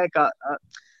get a haircut?"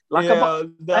 A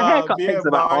haircut takes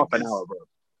about half an hour, bro.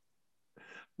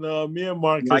 No, me and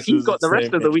Marcus. Like he's got the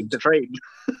rest of the week to train.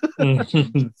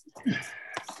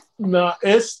 No,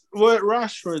 it's with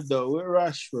Rashford though. With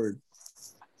Rashford,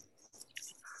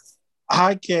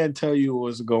 I can't tell you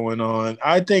what's going on.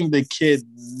 I think the kid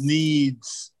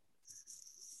needs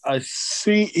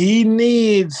he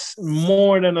needs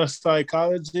more than a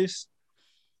psychologist.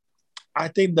 I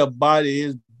think his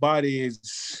body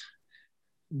is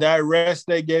that rest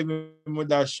they gave him with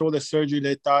that shoulder surgery,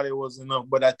 they thought it was enough,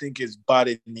 but I think his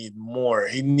body needs more.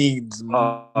 He needs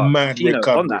mad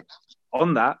recovery.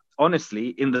 On that, honestly,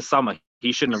 in the summer,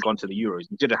 he shouldn't have gone to the Euros.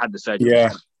 He should have had the surgery.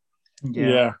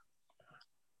 Yeah.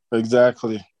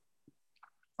 Exactly.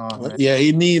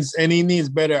 He needs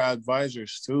better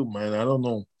advisors too, man. I don't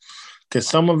know. Because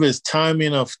some of his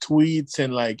timing of tweets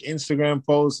and like Instagram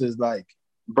posts is like,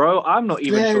 bro, I'm not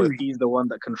even sure if very he's the one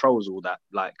that controls all that.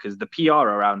 Like, because the PR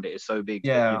around it is so big that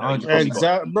Yeah, he's probably got.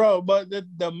 exact, bro. But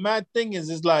the mad thing is,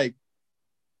 it's like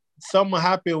someone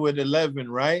happened with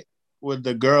 11, right? With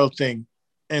the girl thing,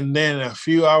 and then a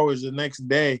few hours the next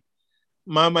day,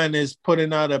 my man is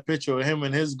putting out a picture of him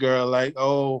and his girl, like,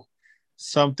 oh,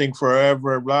 something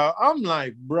forever, blah. I'm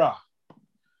like, bro,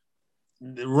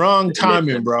 wrong timing,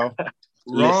 Listen, bro.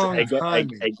 listen. Wrong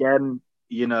timing. Again,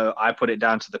 I put it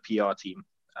down to the PR team.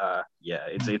 Yeah,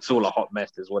 it's all a hot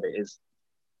mess, is what it is.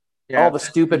 yeah, All the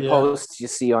stupid Yeah. posts you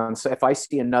see on. So if I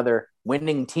see another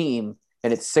winning team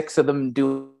and it's 6 of them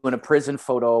doing a prison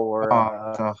photo or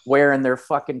oh, wearing their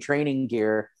fucking training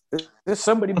gear,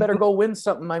 somebody better go win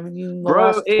something. I mean, the Bro,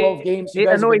 last 12 games, you it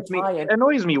guys have been annoys me. trying. It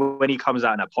annoys me when he comes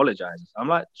out and apologizes. I'm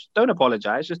like, don't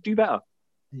apologize, just do better.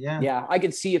 yeah, Yeah, I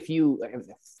could see if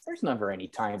there's never any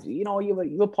times,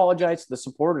 you apologize to the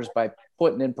supporters by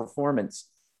putting in performance.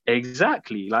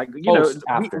 Exactly. Like, Post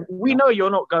after, we know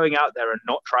you're not going out there and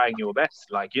not trying your best.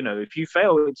 Like, if you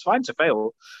fail, it's fine to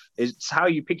fail. It's how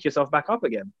you pick yourself back up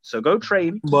again. So go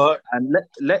train But and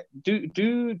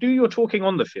do your talking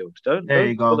on the field. there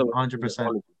you Don't go, bother with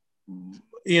 100%.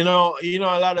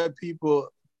 a lot of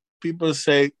people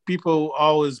say people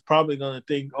always probably gonna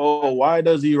think, oh, why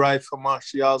does he write for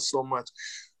Martial so much?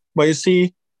 But you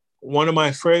see, one of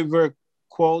my favorite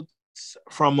quotes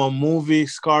from a movie,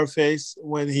 Scarface,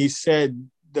 when he said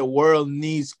the world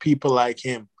needs people like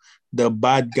him, the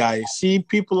bad guy. See,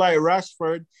 people like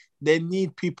Rashford, they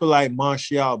need people like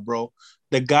Martial, bro.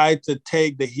 The guy to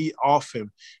take the heat off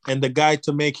him and the guy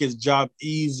to make his job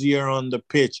easier on the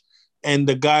pitch. And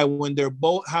the guy, when they're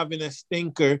both having a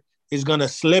stinker, is going to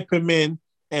slip him in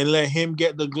and let him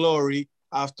get the glory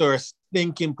after a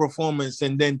stinking performance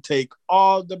and then take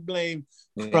all the blame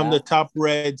from the top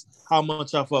Reds, how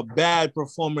much of a bad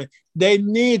performance. They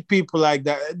need people like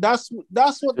that. That's what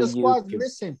the So you squad's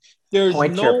missing. There's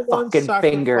point no your one fucking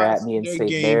finger at sacrificing me and their say,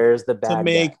 game there's the to bad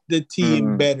make guy. the team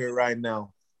Mm. better right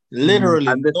now. Literally,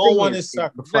 And the no thing one is, is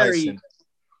sacrificing.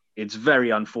 it's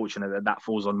very unfortunate that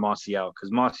falls on Martial, because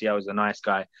Martial is a nice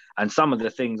guy, and some of the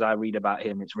things I read about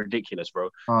him, it's ridiculous, bro.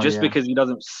 Oh, Just yeah. because he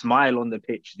doesn't smile on the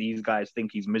pitch, these guys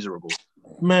think he's miserable.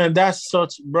 Man, that's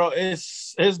such, bro.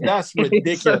 That's It's so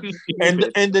ridiculous. And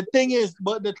stupid. the thing is,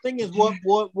 what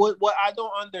I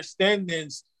don't understand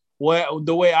is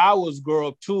the way I was grow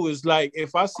up too is like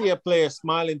if I see a player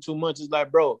smiling too much, it's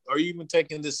like, bro, are you even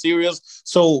taking this serious?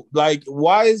 So like,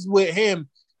 why is with him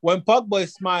when Pogba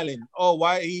is smiling? Oh,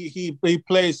 why he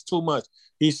plays too much?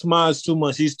 He smiles too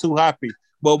much. He's too happy.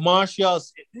 But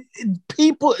Martial's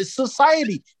people,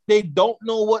 society, they don't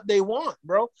know what they want,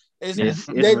 bro. It's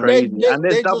They crazy, and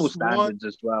there's double just want. standards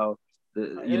as well.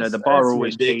 The bar It's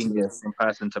always changes ridiculous. from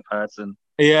person to person.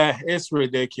 Yeah, it's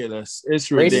ridiculous.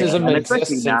 It's Yeah, ridiculous. Racism and especially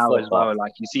exists in now as football. well.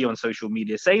 Like you see on social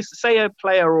media, say a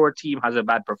player or a team has a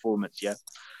bad performance, yeah,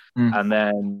 and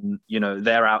then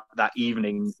they're out that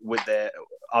evening with their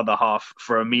other half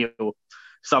for a meal.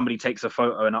 Somebody takes a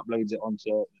photo and uploads it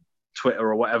onto Twitter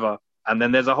or whatever, and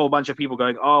then there's a whole bunch of people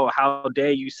going, "Oh, how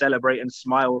dare you celebrate and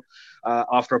smile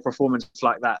after a performance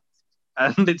like that?"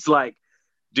 And it's like,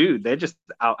 dude, they're just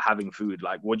out having food.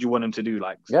 Like, what do you want them to do?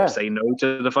 Like, say no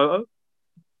to the photo?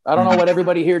 I don't know what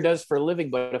everybody here does for a living,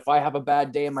 but if I have a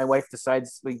bad day and my wife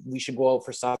decides we should go out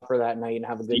for supper that night and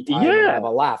have a good time and have a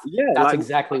laugh, that's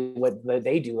exactly what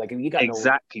they do. Like, you got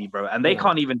bro. And they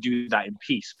can't even do that in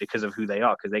peace because of who they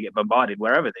are, because they get bombarded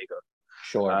wherever they go.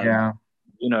 Sure. Yeah.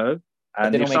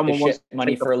 And they don't if make someone the wants shit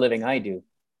money for a living, I do.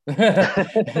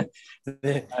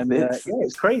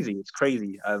 It's crazy. It's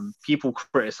crazy. People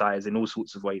criticize in all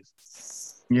sorts of ways.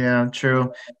 Yeah,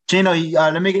 true. Chino,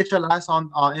 let me get your last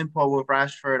input with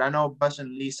Rashford. I know Bush and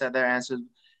Lee said their answers.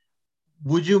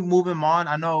 Would you move him on?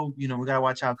 I know, we gotta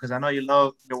watch out because I know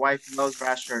your wife loves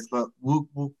Rashford, but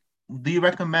do you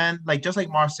recommend, like, just like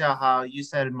Martial, how you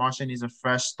said Martial needs a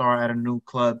fresh start at a new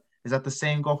club? Is that the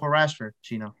same goal for Rashford,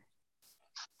 Chino?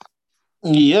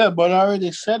 Yeah, but I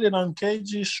already said it on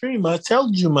KG stream. I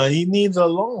told you, man, he needs a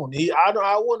loan. I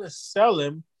want to sell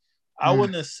him. I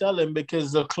want to sell him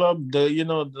because the club,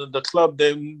 the club,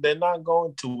 they're not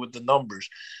going to with the numbers.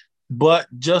 But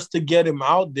just to get him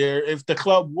out there, if the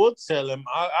club would sell him,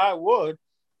 I would.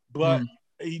 But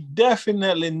he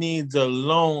definitely needs a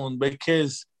loan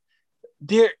because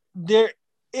there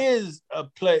is a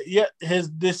play. Yeah, his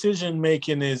decision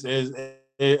making is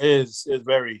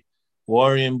very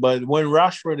worrying. But when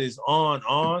Rashford is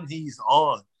on, he's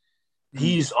on.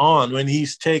 He's on when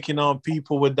he's taking on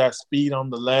people with that speed on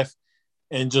the left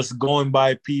and just going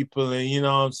by people and, you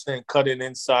know what I'm saying, cutting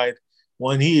inside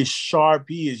when he is sharp,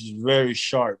 he is very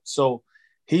sharp. So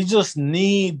he just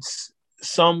needs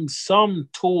some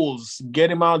tools.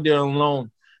 Get him out there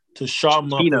alone to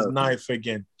sharpen up his knife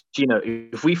again. Chino,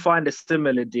 if we find a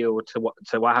similar deal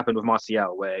to what happened with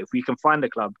Martial, where if we can find a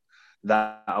club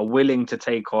that are willing to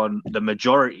take on the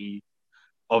majority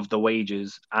of the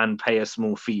wages and pay a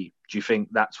small fee, do you think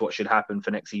that's what should happen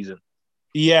for next season?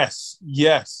 Yes.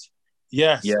 Yeah.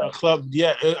 A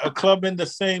club in the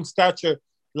same stature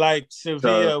like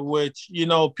Sevilla, which, you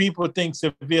know, people think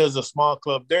Sevilla is a small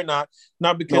club. They're not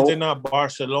because they're not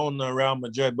Barcelona, Real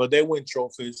Madrid, but they win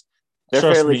trophies. They're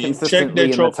Trust fairly me.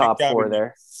 consistently in the top four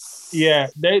there. Yeah,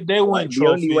 they win trophies. The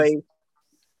only way,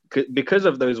 because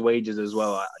of those wages as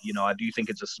well, I do think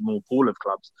it's a small pool of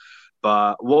clubs.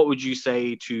 But what would you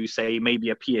say to, say, maybe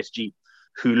a PSG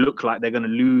who look like they're going to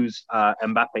lose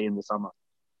Mbappe in the summer?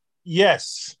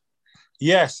 Yes,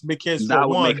 because that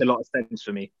would make a lot of sense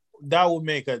for me. That would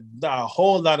make a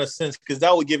whole lot of sense, because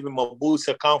that would give him a boost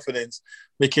of confidence,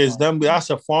 because that's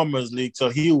a farmers league, so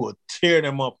he would tear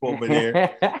them up over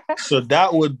there. So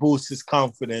that would boost his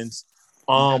confidence.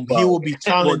 He will be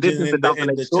challenging in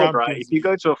the Champions. Right? If you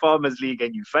go to a farmers league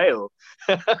and you fail,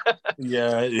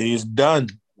 yeah, he's done.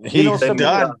 He's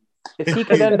done. If he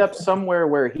could end up somewhere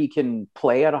where he can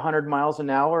play at 100 miles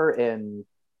an hour and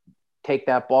take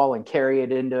that ball and carry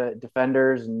it into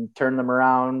defenders and turn them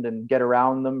around and get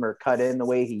around them or cut in the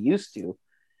way he used to,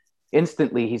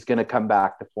 instantly he's going to come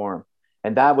back to form.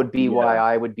 And that would be why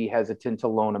I would be hesitant to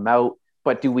loan him out.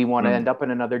 But do we want to end up in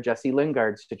another Jesse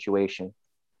Lingard situation?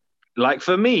 Like,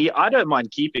 for me, I don't mind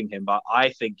keeping him, but I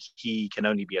think he can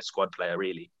only be a squad player,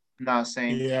 really. No,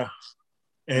 same. Yeah.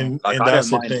 And that's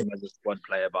the thing. Him as a squad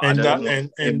player, but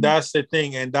that's the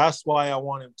thing. And that's why I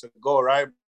want him to go, right,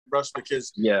 Bruce?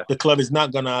 Because the club is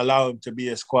not going to allow him to be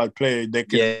a squad player. They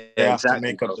have to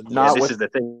make up the this is the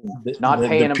thing. Not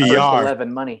paying him first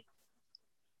 11 money.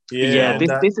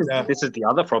 This is the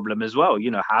other problem as well.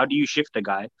 You know, how do you shift a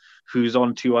guy who's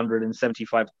on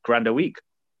 275 grand a week?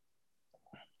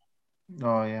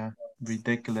 Oh yeah,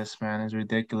 ridiculous, man. It's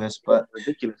ridiculous, but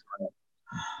ridiculous, man.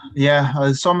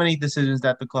 Yeah, so many decisions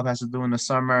that the club has to do in the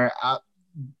summer.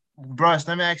 Bruce,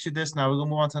 let me ask you this now. We're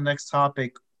gonna move on to the next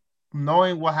topic.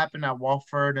 Knowing what happened at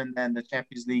Watford and then the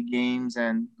Champions League games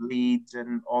and Leeds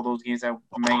and all those games that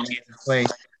Man United play,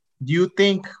 do you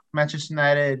think Manchester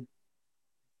United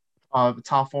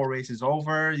top four race is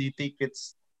over? Do you think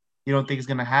you don't think it's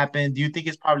gonna happen? Do you think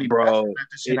it's probably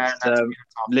Manchester United not to be in the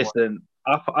top listen, four?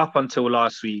 Up until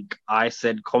last week, I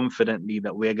said confidently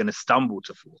that we're going to stumble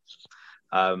to fourth.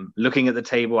 Looking at the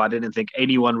table, I didn't think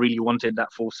anyone really wanted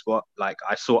that fourth spot. Like,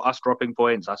 I saw us dropping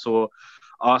points. I saw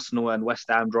Arsenal and West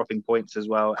Ham dropping points as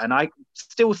well. And I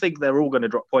still think they're all going to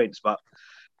drop points. But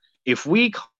if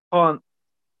we can't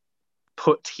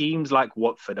put teams like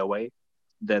Watford away,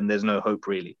 then there's no hope,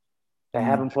 really. They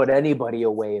haven't put anybody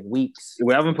away in weeks.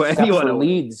 We haven't put anyone away.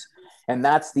 Leeds. And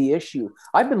that's the issue.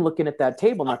 I've been looking at that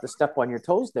table, not to step on your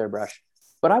toes there, Brush,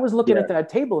 but I was looking at that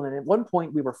table, and at one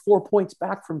point we were 4 points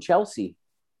back from Chelsea.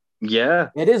 Yeah.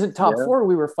 It isn't top four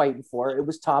we were fighting for. It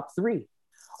was top three.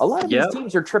 A lot of these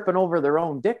teams are tripping over their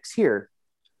own dicks here.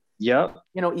 Yeah.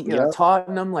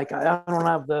 Tottenham, like, I don't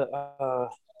have the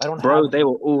they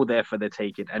were all there for the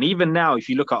taking. And even now, if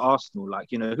you look at Arsenal, like,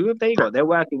 who have they got? They're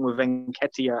working with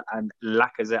Nketiah and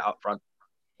Lacazette up front.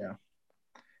 Yeah.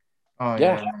 Oh,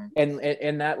 yeah.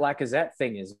 And that Lacazette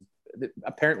thing is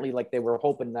apparently, like, they were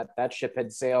hoping that ship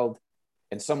had sailed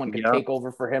and someone could take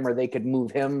over for him, or they could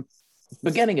move him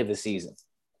beginning of the season.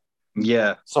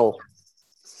 Yeah. So,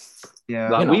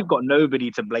 we've got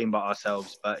nobody to blame but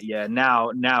ourselves. But now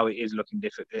it is looking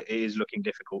difficult. It is looking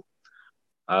difficult.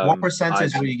 What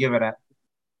percentage will you give it at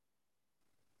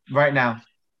right now?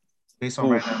 Based on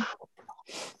right now.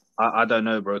 I don't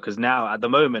know, bro, because now at the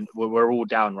moment we're all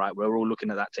down, right? We're all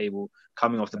looking at that table,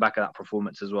 coming off the back of that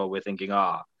performance as well. We're thinking,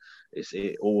 all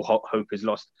hope is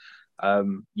lost.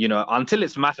 Until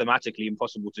it's mathematically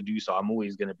impossible to do so, I'm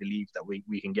always going to believe that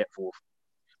we can get fourth.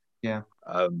 Yeah.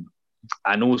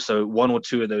 And also one or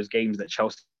two of those games that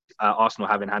Arsenal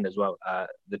have in hand as well.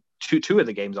 The two of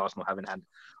the games Arsenal have in hand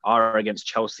are against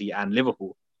Chelsea and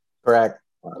Liverpool. Correct.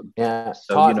 So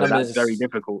that's very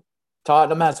difficult.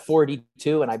 Tottenham has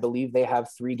 42, and I believe they have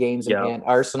 3 games in hand.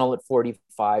 Arsenal at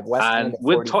 45. West Ham at 45.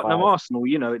 With Tottenham Arsenal,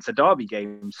 it's a derby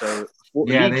game, so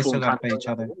they still got to play each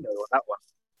other. That one.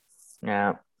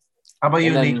 Yeah. How about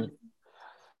you, Nick?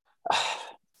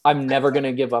 I'm never going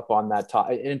to give up on that top.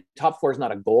 And top four is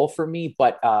not a goal for me,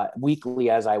 but weekly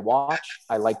as I watch,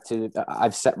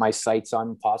 I've set my sights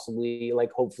on possibly,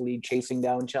 like, hopefully chasing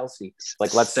down Chelsea.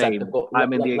 Like, let's set the goal.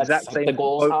 I'm in the exact same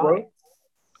goals boat, bro.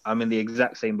 I'm in the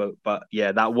exact same boat. But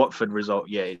yeah, that Watford result,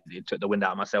 yeah, it took the wind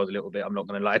out of my sails a little bit. I'm not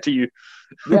going to lie to you.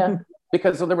 Yeah,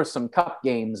 because there were some cup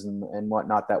games and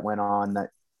whatnot that went on that,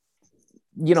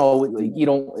 you know, you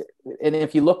don't. And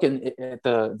if you look at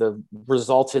the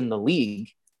results in the league,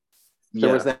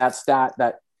 there was that stat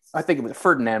that I think it was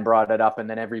Ferdinand brought it up, and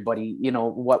then everybody, you know,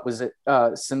 what was it?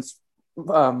 Since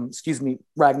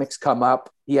Ragnick's come up,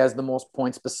 he has the most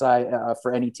points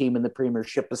for any team in the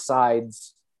Premiership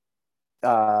besides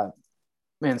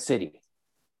Man City.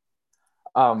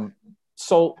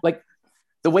 So like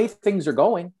the way things are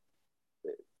going,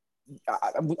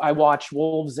 I watched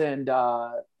Wolves and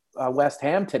West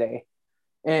Ham today,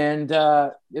 and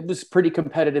it was a pretty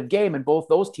competitive game, and both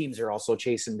those teams are also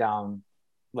chasing down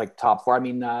like top four. I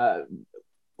mean,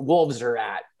 Wolves are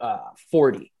at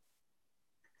 40,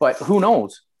 but who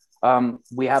knows?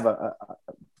 We have a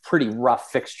pretty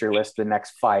rough fixture list the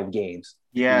next 5 games.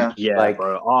 Yeah, like,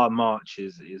 bro, our March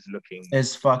is looking.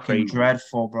 It's fucking crazy.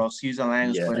 Dreadful, bro. Excuse the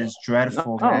language, but it's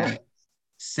dreadful, man.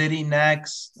 City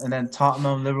next, and then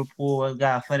Tottenham, Liverpool. We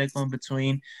got Atletico in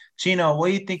between. Chino, what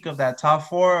do you think of that top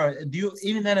 4? Do you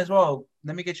even then as well?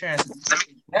 Let me get your answer.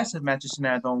 That's if Manchester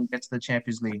United don't get to the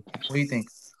Champions League. What do you think?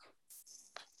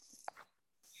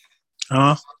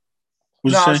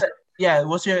 Yeah,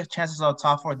 what's your chances of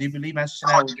top 4? Do you believe Manchester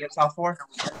United will get top 4?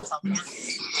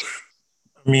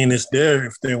 I mean, it's there.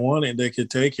 If they want it, they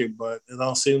could take it, but it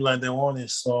don't seem like they want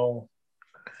it. So,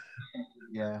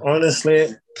 yeah,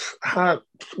 honestly, I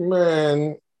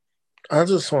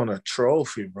just want a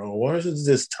trophy, bro. What is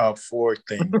this top 4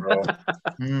 thing, bro?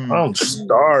 I'm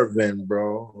starving,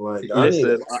 bro. Like, listen, I need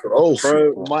a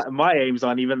trophy, bro. My aims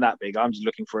aren't even that big. I'm just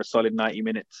looking for a solid 90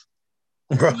 minutes.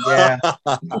 Yeah.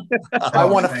 I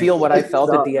want to feel what I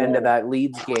felt at the end of that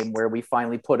Leeds game where we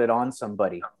finally put it on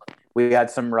somebody. We had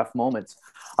some rough moments.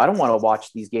 I don't want to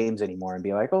watch these games anymore and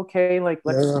be like, okay, like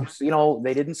let's, you know,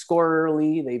 they didn't score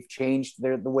early. They've changed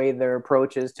the way their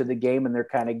approach is to the game, and they're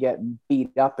kind of getting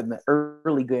beat up in the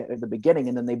at the beginning,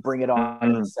 and then they bring it on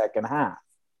in the second half.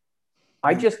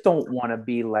 I just don't want to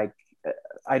be like,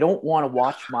 I don't want to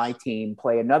watch my team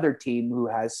play another team who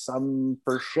has some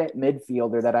for shit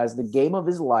midfielder that has the game of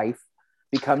his life,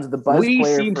 becomes the buzz player. We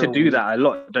seem to do that a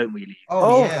lot, don't we, Lee?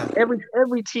 Oh yeah.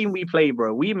 Every team we play,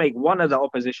 bro, we make one of the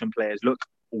opposition players look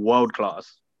world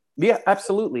class. Yeah,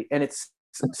 absolutely. And it's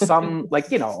some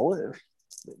like, you know,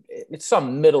 it's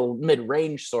some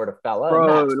mid-range sort of fella.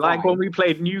 Bro, like when we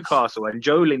played Newcastle and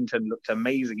Joe Linton looked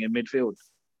amazing in midfield.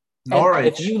 And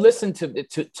if you listen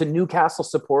to Newcastle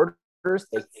supporters,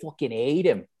 they fucking hate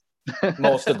him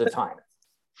most of the time.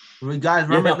 We guys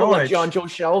remember like John Joe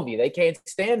Shelby, they can't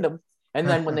stand him. And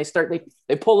then when they start,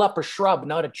 they pull up a shrub,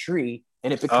 not a tree,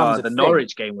 and it becomes a the thing.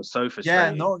 Norwich game was so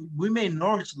frustrating. Yeah, we made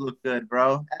Norwich look good,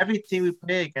 bro. Every team we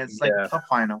play against, like cup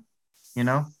final, you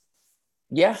know?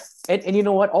 Yeah, and you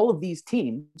know what? All of these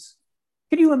teams,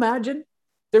 could you imagine?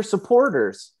 Their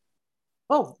supporters.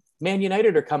 Oh, Man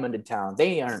United are coming to town.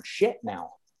 They aren't shit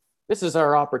now. This is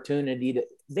our opportunity to.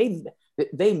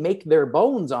 They make their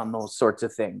bones on those sorts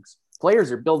of things.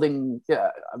 Players are building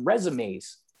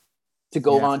resumes to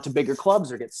go on to bigger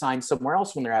clubs or get signed somewhere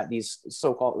else when they're at these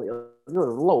so-called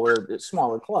lower,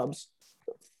 smaller clubs.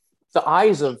 The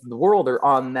eyes of the world are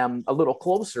on them a little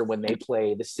closer when they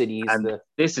play the cities. And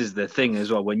this is the thing as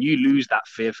well. When you lose that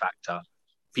fear factor,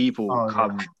 people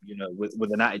come, you know,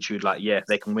 with an attitude like, yeah,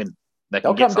 they can win.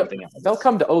 They'll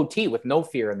come to OT with no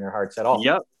fear in their hearts at all.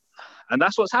 Yep. And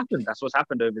that's what's happened. That's what's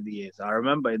happened over the years. I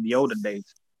remember in the olden days,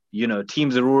 you know,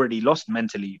 teams are already lost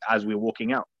mentally as we're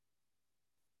walking out.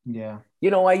 Yeah.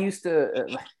 You know, I used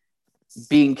to,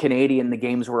 being Canadian, the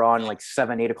games were on like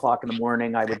 7, 8 o'clock in the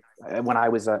morning. When I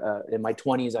was in my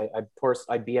 20s,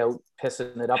 I'd be out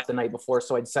pissing it up the night before.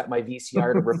 So I'd set my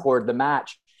VCR to record the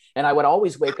match. And I would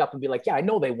always wake up and be like, yeah, I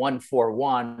know they won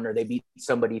 4-1 or they beat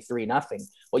somebody 3-0.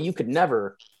 Well, you could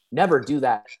never do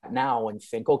that now and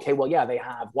think, okay, well, yeah, they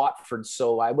have Watford.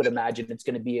 So I would imagine it's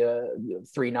going to be a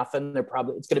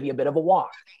 3-0. It's going to be a bit of a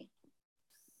walk.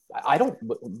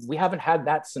 We haven't had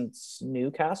that since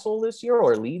Newcastle this year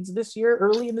or Leeds this year,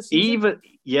 early in the season.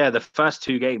 The first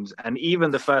 2 games, and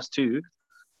even the first 2,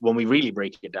 when we really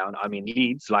break it down, I mean,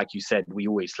 Leeds, like you said, we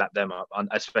always slap them up,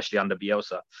 especially under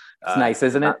Bielsa. It's nice,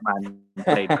 isn't it? That man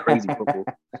played crazy football.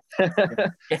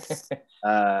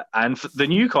 And the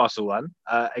Newcastle one,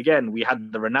 again, we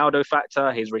had the Ronaldo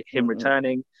factor, him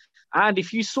returning. And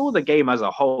if you saw the game as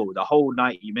a whole, the whole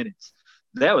 90 minutes,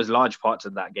 there was large parts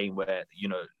of that game where, you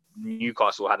know,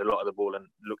 Newcastle had a lot of the ball and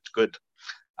looked good.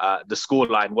 The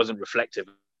scoreline wasn't reflective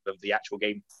of the actual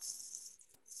game.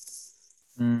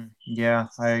 Yeah,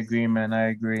 I agree, man. I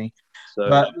agree. So,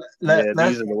 but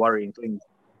these are the worrying things.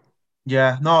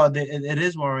 Yeah, no, it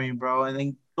is worrying, bro. And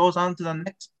then goes on to the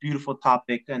next beautiful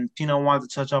topic, and Chino wanted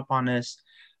to touch up on this.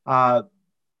 Uh,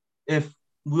 if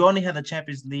we only had the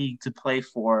Champions League to play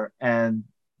for, and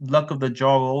luck of the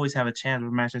draw, we'll always have a chance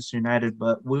with Manchester United.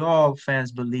 But we all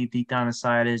fans believe deep down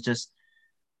inside is just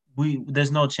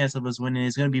there's no chance of us winning.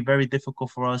 It's going to be very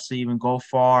difficult for us to even go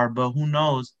far. But who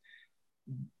knows?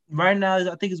 Right now,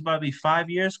 I think it's about to be 5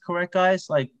 years, correct, guys?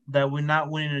 Like that we're not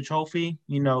winning a trophy.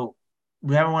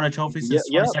 We haven't won a trophy Yeah, since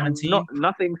yeah, not 2017.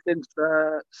 nothing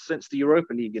since the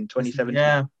Europa League in 2017.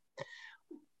 Yeah,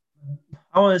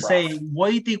 I want to Rough. say, what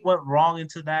do you think went wrong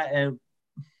into that? And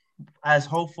as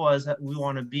hopeful as we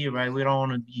want to be, right? We don't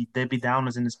want to be Debbie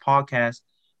Downers in this podcast.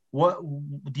 What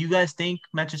do you guys think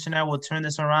Manchester United will turn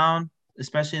this around,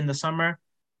 especially in the summer?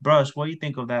 Brush, what do you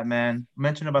think of that, man?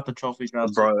 Mention about the trophy drought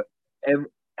too. Bro, ev-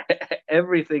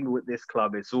 everything with this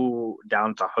club, it's all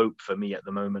down to hope for me at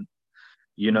the moment.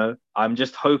 I'm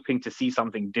just hoping to see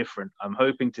something different. I'm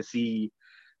hoping to see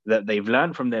that they've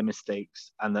learned from their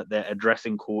mistakes and that they're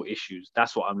addressing core issues.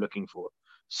 That's what I'm looking for.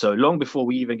 So long before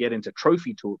we even get into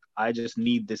trophy talk, I just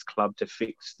need this club to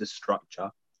fix the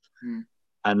structure Mm,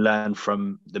 and learn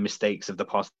from the mistakes of the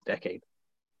past decade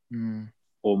mm,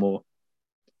 or more.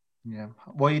 yeah.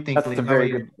 What do you think, That's Lee? a How about very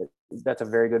you? good. That's a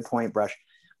very good point, Brush.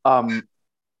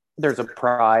 There's a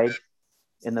pride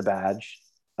in the badge.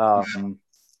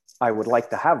 I would like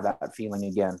to have that feeling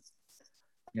again.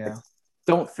 Yeah.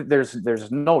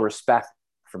 There's no respect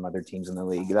from other teams in the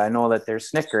league. I know that they're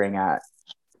snickering at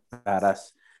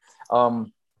us.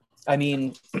 I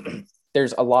mean,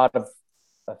 there's a lot of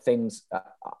things.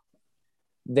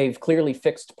 They've clearly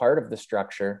fixed part of the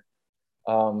structure.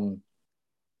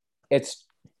 It's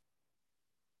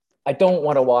I don't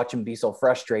want to watch him be so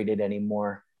frustrated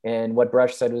anymore. And what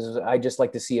Brush said was, I just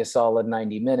like to see a solid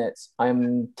 90 minutes.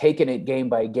 I'm taking it game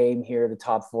by game here, the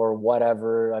top four,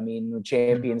 whatever. I mean, Mm,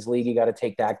 Champions League, you got to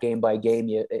take that game by game.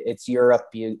 It's Europe.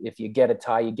 If you get a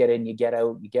tie, you get in, you get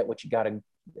out, you get what you got to,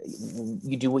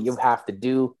 you do what you have to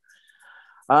do.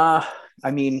 I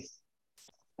mean,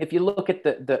 if you look at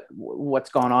the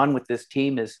what's gone on with this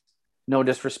team is no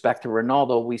disrespect to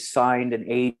Ronaldo. We signed an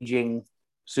aging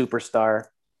superstar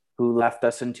who left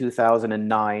us in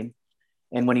 2009.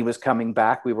 And when he was coming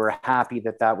back, we were happy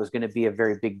that that was going to be a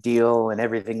very big deal and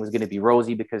everything was going to be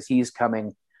rosy because he's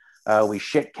coming. We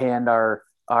shit canned our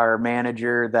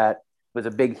manager that was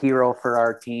a big hero for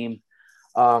our team.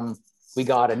 We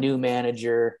got a new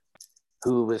manager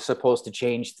who was supposed to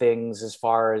change things as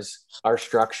far as our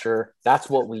structure. That's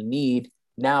what we need.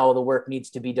 Now the work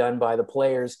needs to be done by the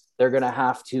players. They're going to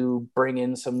have to bring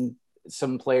in some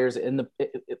players in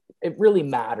it really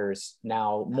matters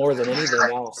now more than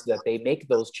anything else that they make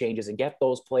those changes and get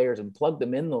those players and plug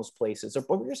them in those places, or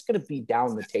we're just going to be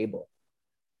down the table.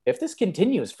 If this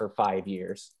continues for 5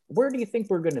 years, where do you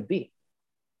think we're going to be?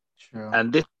 true.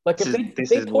 And this Like is if this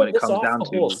they is what pulled it this comes off down the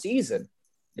whole to. season,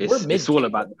 we're It's all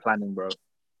about mid-table. the planning, bro.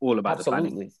 All about the planning.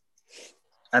 Absolutely.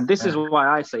 And this is Yeah. why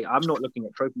I say I'm not looking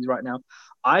at trophies right now.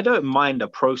 I don't mind a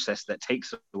process that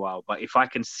takes a while, but if I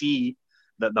can see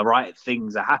that the right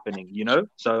things are happening,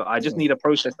 so I just need a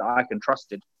process that I can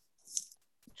trust in.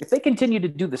 If they continue to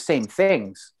do the same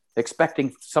things,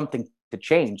 expecting something to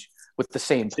change with the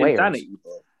same It's players, insanity,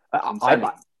 bro. It's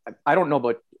insanity. I don't know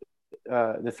about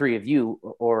the three of you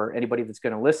or anybody that's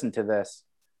going to listen to this,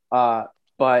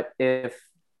 but if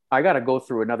I got to go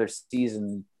through another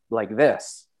season like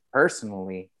this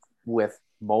personally with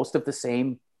most of the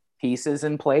same pieces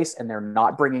in place and they're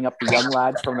not bringing up the young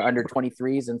lads from the under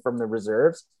 23s and from the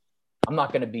reserves, I'm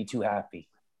not going to be too happy.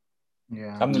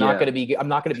 Yeah. I'm not going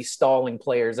to be stalling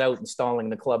players out and stalling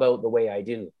the club out the way I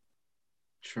do.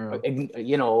 True.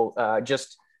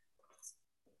 Just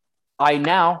I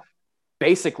now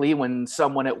basically when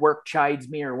someone at work chides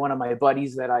me or one of my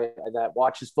buddies that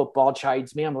watches football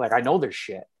chides me, I'm like, I know their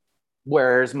shit.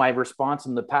 Whereas my response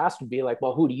in the past would be like,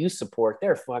 well, who do you support?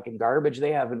 They're fucking garbage.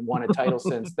 They haven't won a title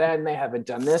since then. They haven't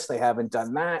done this. They haven't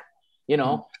done that.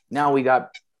 Now we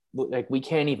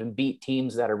can't even beat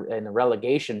teams that are in a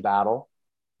relegation battle.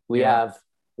 We have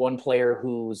one player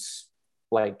who's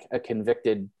like a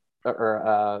convicted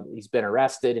or he's been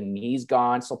arrested and he's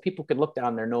gone. So people could look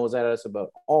down their nose at us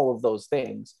about all of those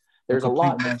things. There's a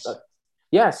lot.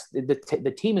 Yes,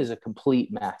 the team is a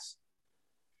complete mess.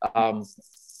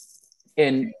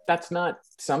 And that's not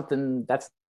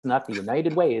the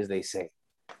United way, as they say.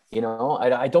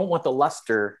 I don't want the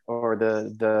luster or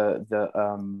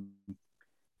the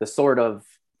sort of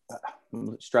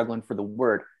I'm struggling for the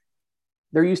word.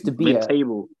 There used to be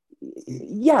mid-table.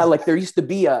 Like there used to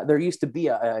be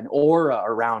an aura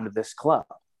around this club,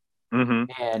 Mm-hmm.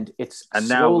 and it's and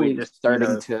slowly now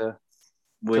starting to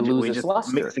to lose we're its just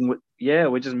luster.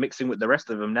 we're just mixing with the rest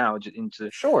of them now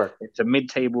into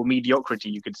mid-table mediocrity,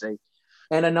 you could say.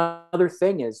 And another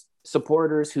thing is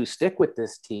supporters who stick with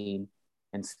this team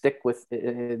and stick with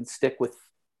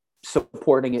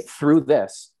supporting it through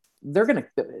this, they're gonna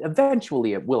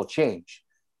eventually it will change.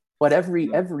 But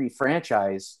every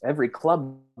franchise, every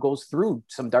club goes through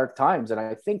some dark times, and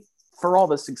I think for all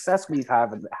the success we've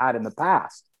had in the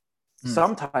past,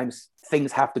 sometimes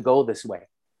things have to go this way.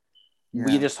 Yeah.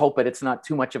 We just hope that it's not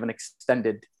too much of an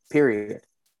extended period.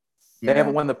 They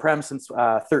haven't won the Prem since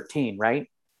 13, right?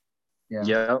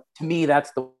 Yeah. To me,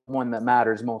 that's the one that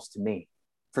matters most to me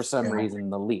for some reason in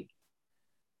the league.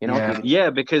 You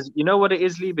know, because you know what it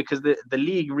is, Lee? Because the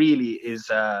league really is,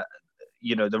 the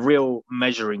real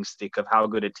measuring stick of how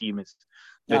good a team is.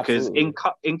 Because in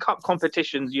cup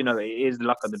competitions, it is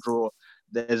luck of the draw.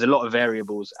 There's a lot of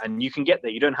variables, and you can get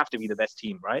there. You don't have to be the best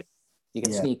team, right? You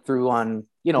can sneak through on,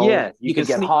 you can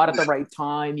get hot at the right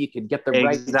time. You can get the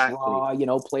right draw.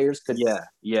 Players could look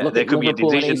there at could Liverpool be a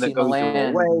division and AC that goes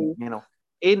Milan, your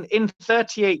way. In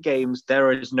 38 games,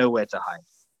 there is nowhere to hide.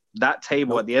 That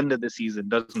table at the end of the season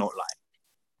does not lie.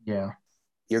 Yeah.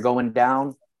 You're going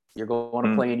down. You're going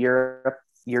to play in Europe.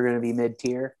 You're going to be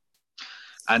mid-tier.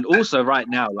 And also right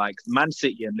now, like Man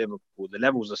City and Liverpool, the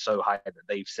levels are so high that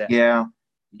they've set. Yeah.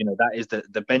 That is the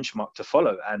benchmark to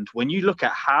follow. And when you look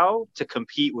at how to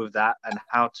compete with that and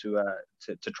how to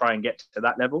try and get to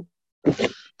that level,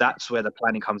 that's where the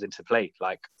planning comes into play.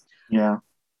 Like, it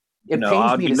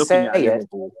pains me to say it,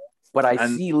 but I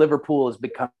see Liverpool as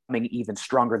becoming even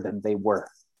stronger than they were.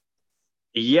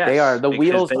 Yes, they are. The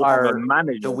wheels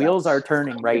are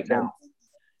turning right now.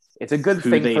 It's a good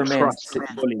thing for Man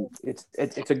City.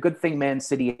 It's a good thing Man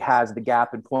City has the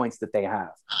gap in points that they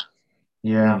have.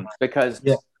 Yeah, because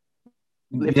if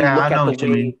you look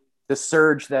at the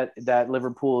surge that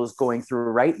Liverpool is going through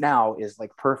right now is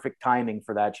like perfect timing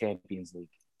for that Champions League.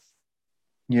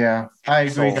 Yeah, I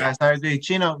agree, guys. I agree.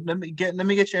 Chino, let me get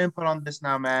your input on this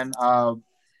now, man.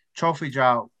 Trophy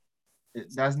drought.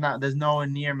 There's nowhere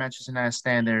near Manchester United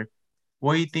standard.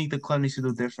 What do you think the club needs to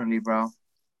do differently, bro?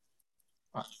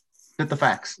 Get the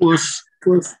facts.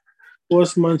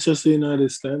 What's Manchester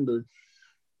United standard?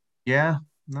 Yeah,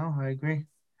 no, I agree.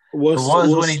 What's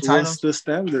the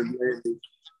standard lately?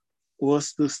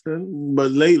 What's the standard?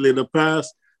 But lately, the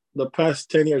past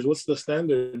 10 years, what's the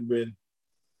standard been?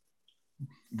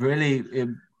 Really,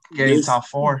 getting top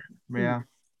 4. Yeah.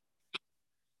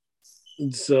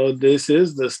 So this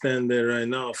is the standard right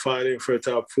now, fighting for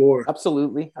top 4.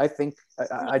 Absolutely, I think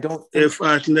I don't. If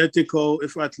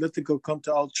Atletico come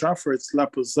to Old Trafford,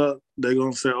 slap us up, they're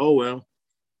gonna say, "Oh well."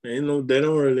 They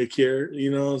don't really care.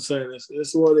 You know what I'm saying?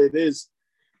 It's what it is.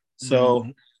 So,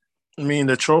 I mean,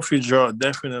 the trophy draw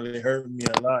definitely hurt me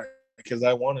a lot because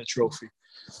I won a trophy.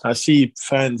 I see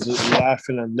fans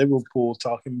laughing at Liverpool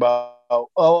talking about,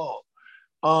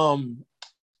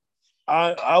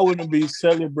 I wouldn't be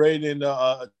celebrating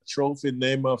a trophy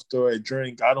named after a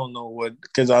drink. I don't know what,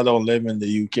 because I don't live in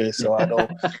the UK, so I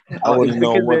don't. I wouldn't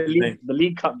know what the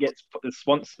League Cup gets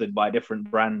sponsored by different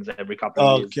brands every couple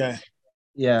of years. Okay.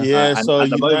 Yeah. So at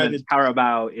the moment,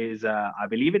 Carabao is, I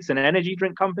believe it's an energy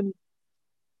drink company.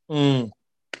 Well,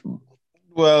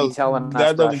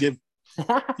 that doesn't give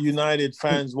United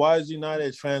fans. Why is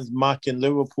United fans mocking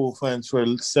Liverpool fans for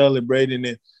celebrating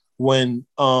it when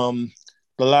the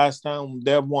last time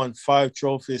they've won 5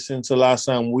 trophies since the last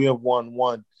time we have won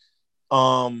 1?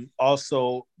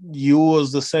 Also, you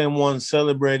was the same one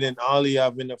celebrating Ali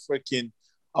having a freaking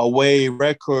away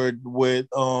record with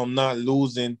not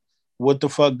losing. What the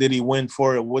fuck did he win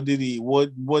for it? What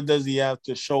does he have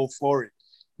to show for it?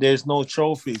 There's no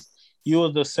trophies. You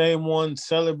were the same one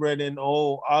celebrating,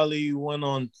 Ali went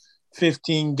on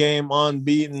 15 game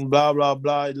unbeaten, blah, blah,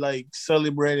 blah, like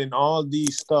celebrating all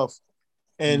these stuff.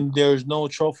 And there's no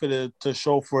trophy to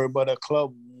show for it, but a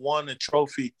club won a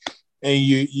trophy, and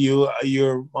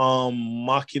you're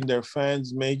mocking their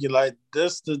fans, making like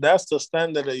this. That's the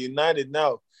standard of United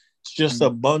now. It's just a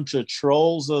bunch of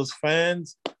trolls as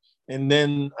fans, and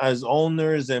then as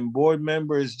owners and board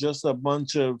members, just a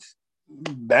bunch of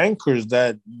bankers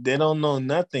that they don't know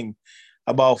nothing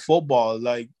about football.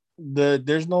 Like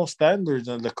there's no standards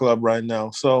in the club right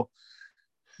now, so.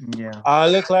 Yeah, I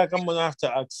look like I'm gonna have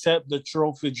to accept the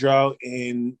trophy drought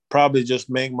and probably just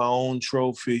make my own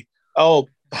trophy. Oh,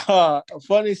 a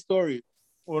funny story.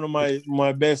 One of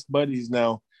my best buddies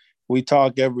now. We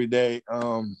talk every day.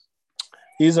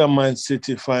 He's a Man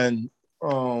City fan.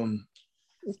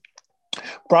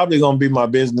 Probably gonna be my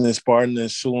business partner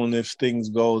soon if things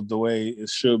go the way it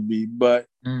should be. But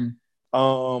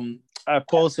I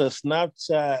posted a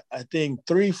Snapchat, I think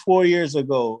 3-4 years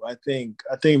ago. I think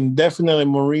definitely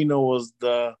Marino was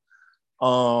the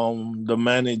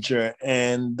manager,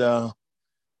 and I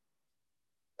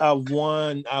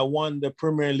won the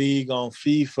Premier League on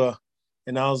FIFA,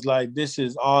 and I was like, this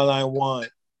is all I want.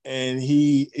 And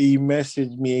he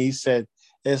messaged me. He said,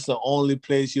 it's the only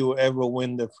place you will ever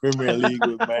win the Premier League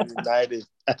with Man United.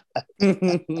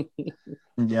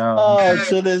 Yeah. Oh,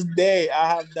 to this day, I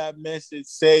have that message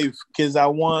saved because I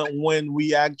want when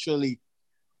we actually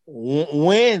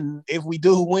win. If we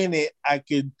do win it, I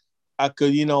could,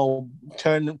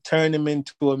 turn him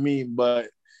into a meme. But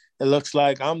it looks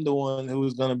like I'm the one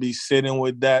who's gonna be sitting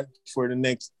with that for the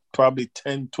next probably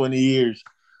 10, 20 years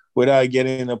without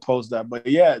getting to post that. But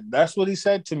yeah, that's what he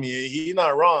said to me. He's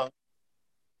not wrong.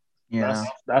 Yeah.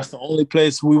 That's the only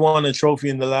place we won a trophy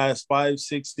in the last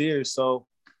 5-6 years. So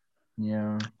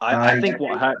Yeah. I think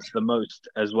what hurts the most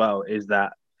as well is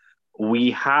that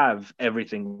we have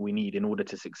everything we need in order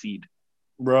to succeed.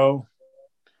 bro,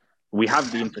 We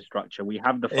have the infrastructure, we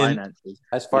have the finances.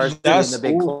 As far as being That's the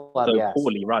big all club, so yes.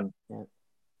 poorly run.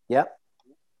 Yep.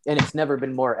 And it's never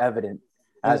been more evident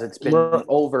as it's been Bro.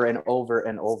 over and over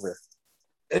and over.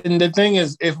 and the thing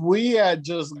is, if we had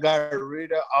just got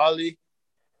rid of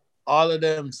all of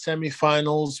them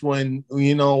semifinals when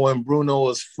Bruno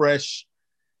was fresh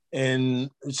and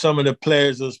some of the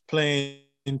players was playing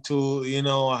to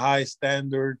a high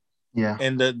standard, Yeah.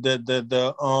 and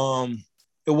the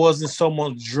it wasn't so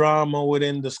much drama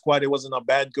within the squad. It wasn't a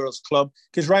bad girls club,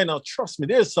 because right now, trust me,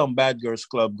 there's some bad girls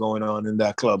club going on in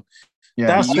that club. Yeah.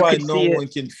 That's You why could no see it. one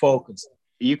can focus.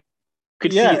 You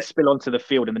could see Yeah. it spill onto the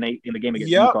field in the game against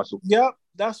Yep, Newcastle. yep.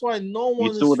 That's why no one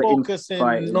is saw the focusing.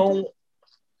 infighting.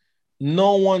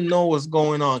 No one know what's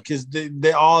going on, because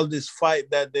they all this fight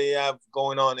that they have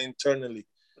going on internally.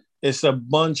 It's a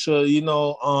bunch of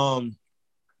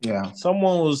Yeah.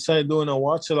 someone was saying doing a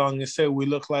watch along and said we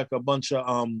look like a bunch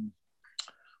of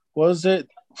what is it,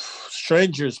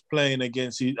 strangers playing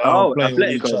against playing with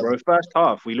each Atletico, other. bro. First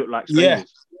half, we looked like Yeah.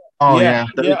 strangers. Oh Yeah.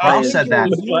 yeah. Yeah, I Ralph think said it that.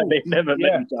 was Looked like they never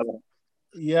met Yeah. each other.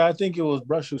 Yeah, I think it was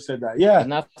Brush who said that. Yeah.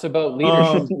 And that's about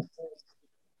leadership.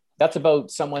 That's about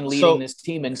someone leading So- this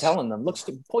team and telling them, look,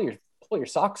 pull your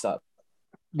socks up.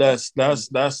 That's Be the a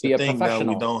thing that we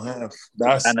professional. don't have.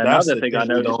 That's And that's another the thing I thing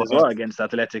we noticed don't as well have. against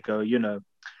Atletico,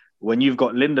 when you've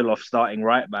got Lindelof starting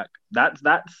right back, that's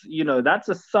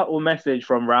a subtle message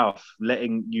from Ralph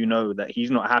letting you know that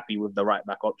he's not happy with the right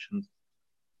back options.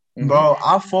 Bro,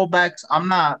 our fullbacks,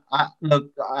 look,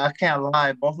 I can't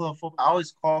lie. Both of the fullbacks, I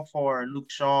always call for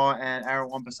Luke Shaw and Aaron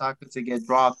Wan-Bissaka to get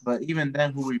dropped, but even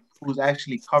then, who's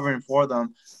actually covering for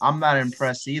them, I'm not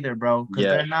impressed either, bro. Because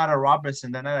Yeah. they're not a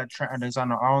Robertson, they're not a Trent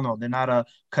Alexander-Arnold, they're not a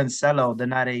Cancelo, they're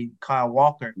not a Kyle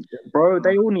Walker. Bro,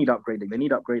 they all need upgrading. They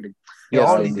need upgrading. Yes,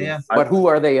 all they need- do. yeah. But who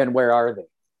are they and where are they?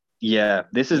 Yeah,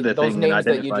 this is the Those thing. names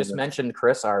that you identifying just them. mentioned,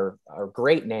 Chris, are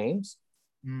great names,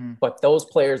 Mm. but those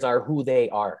players are who they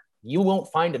are. You won't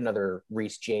find another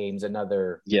Reece James,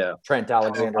 another Yeah. Trent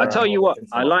Alexander. I tell you what,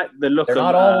 I like the look They're of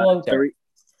not all out there. Tariq.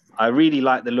 I really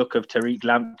like the look of Tariq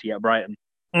Lamptey at Brighton.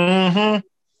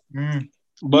 Mm-hmm. Mm.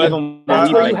 But Even That's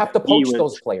when where he, you have to he poach was-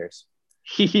 those players.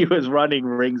 he was running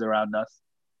rings around us.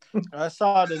 I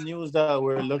saw the news that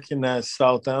we're looking at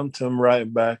Southampton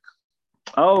right back.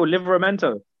 Oh,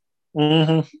 Livramento.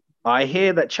 Mm-hmm. I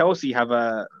hear that Chelsea have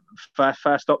a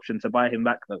first option to buy him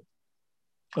back though.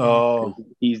 Oh,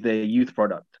 He's their youth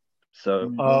product.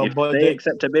 So if but they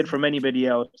accept a bid from anybody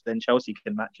else, then Chelsea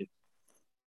can match it.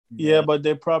 yeah, but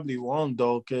they probably won't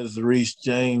though, because Reece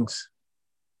James.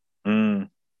 Mm.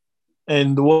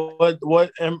 And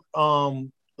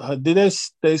did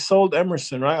they sold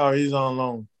Emerson, right? Or he's on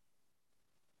loan?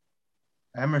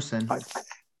 Emerson.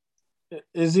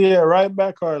 Is he a right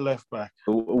back or a left back?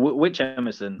 Which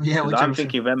Emerson? Yeah, 'Cause which I'm Emerson?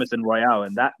 thinking of Emerson Royale,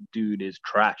 and that dude is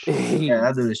trash. Yeah,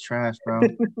 that dude is trash, bro.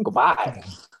 Goodbye.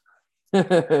 Nah,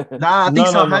 I think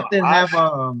No. Southampton have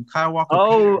Kyle Walker.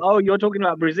 Oh, you're talking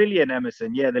about Brazilian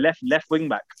Emerson. Yeah, the left wing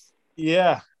back.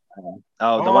 Yeah.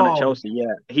 Oh, the one at Oh. Chelsea. Yeah,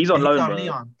 he's on He's loan, on bro.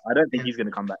 Leon. I don't think Yeah. he's going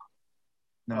to come back.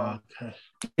 No. Okay.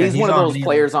 He's he's one of on those Leon.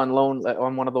 players on loan,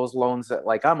 on one of those loans that,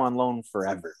 like, I'm on loan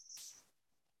forever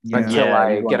until Yeah,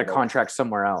 I he's one get a of those. contract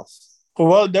somewhere else.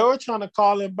 Well, they were trying to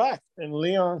call him back, and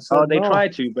Leon said Oh, they no.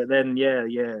 tried to, but then yeah.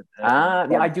 Yeah,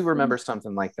 I do remember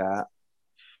something like that.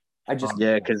 I just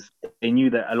Yeah, because they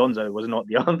knew that Alonso was not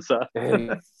the answer.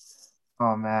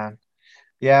 Oh man.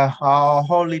 Yeah, a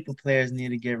whole heap of players need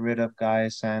to get rid of,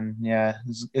 guys, and yeah,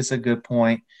 it's a good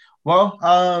point. Well,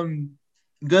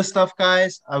 good stuff,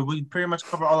 guys. We pretty much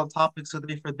covered all the topics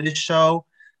today for this show.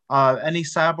 Any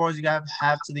sideboards you guys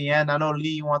have to the end? I know Lee,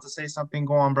 you want to say something?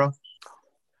 Go on, bro.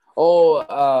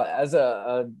 As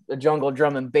a jungle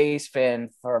drum and bass fan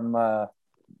from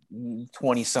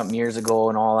 20 something years ago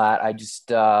and all that, I just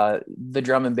the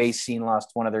drum and bass scene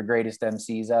lost one of their greatest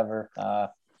MCs ever,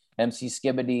 MC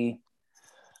Skibbity.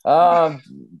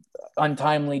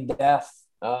 Untimely death.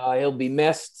 He'll be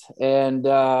missed. And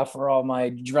for all my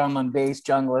drum and bass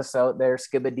junglists out there,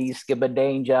 Skibbity,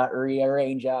 Skibbadanja,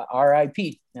 Rearranja,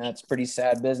 RIP. That's pretty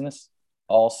sad business.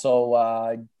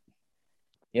 Also,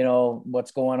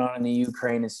 what's going on in the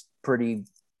Ukraine is pretty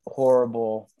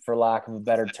horrible, for lack of a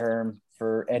better term,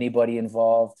 for anybody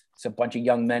involved. It's a bunch of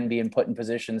young men being put in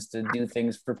positions to do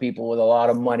things for people with a lot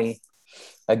of money,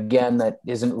 again, that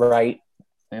isn't right,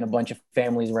 and a bunch of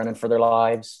families running for their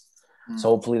lives. So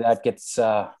hopefully that gets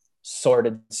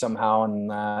sorted somehow, and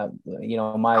my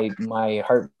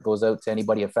heart goes out to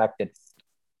anybody affected.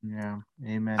 Yeah,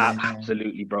 amen.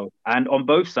 Absolutely, bro. And on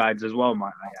both sides as well, might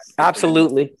I add.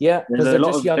 Absolutely, yeah. Because they're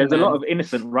just young men. There's a lot of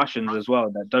innocent Russians as well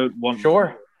that don't want.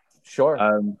 Sure.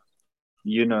 So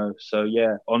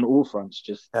yeah, on all fronts,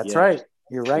 that's right.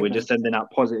 You're right. We're just sending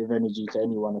out positive energy to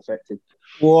anyone affected.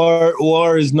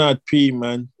 War is not peace,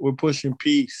 man. We're pushing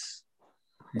peace.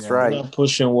 That's right. We're not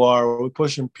pushing war. We're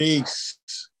pushing peace.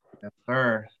 Yes,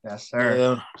 sir. Yes,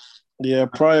 sir. Yeah.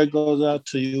 Prayer goes out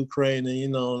to Ukraine,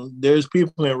 and there's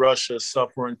people in Russia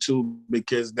suffering too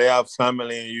because they have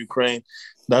family in Ukraine.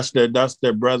 That's their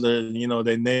brothers,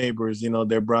 their neighbors,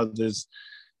 their brothers,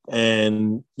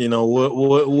 and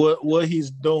what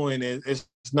he's doing is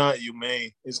it's not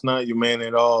humane. It's not humane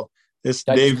at all. It's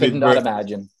I David.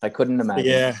 I couldn't imagine.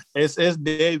 Yeah, it's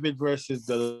David versus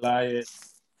Goliath.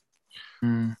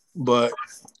 But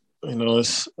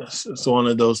it's one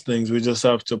of those things. We just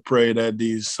have to pray that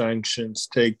these sanctions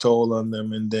take toll on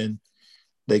them, and then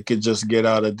they could just get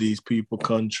out of these people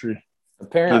country.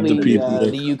 Apparently,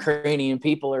 the Ukrainian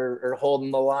people are holding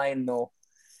the line, though.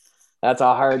 That's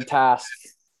a hard task.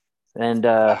 And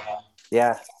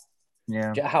yeah,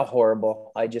 how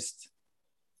horrible. We're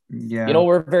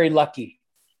very lucky.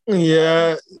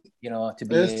 Yeah, to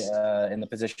be in the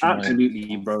position.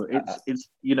 Absolutely, bro. It's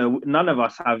none of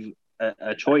us have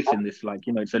a choice in this. Like,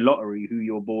 it's a lottery who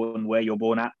you're born, where you're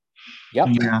born at. Yep.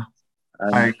 Yeah,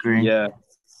 I agree. Yeah,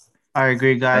 I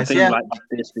agree, guys. Things like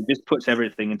this, it just puts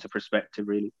everything into perspective,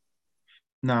 really.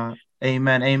 No,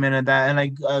 amen to that. And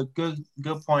like good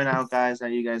point out, guys,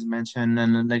 that you guys mentioned.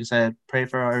 And like I said, pray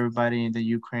for everybody in the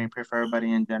Ukraine, pray for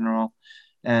everybody in general.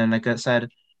 And like I said,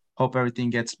 hope everything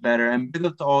gets better. And big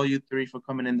up to all you three for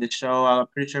coming in this show. I'm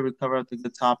pretty sure we covered the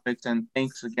good topics. And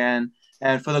thanks again.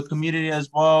 And for the community as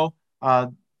well.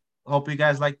 Hope you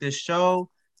guys like this show.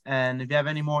 And if you have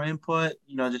any more input,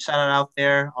 just shout it out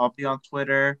there. I'll be on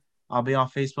Twitter. I'll be on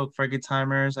Facebook for Good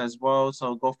Timers as well.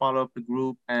 So go follow up the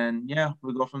group, and yeah,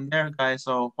 we'll go from there, guys.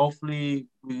 So hopefully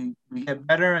we get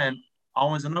better and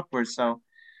always an upwards. So all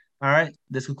right,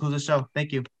 this concludes the show.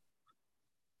 Thank you.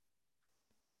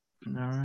 All right.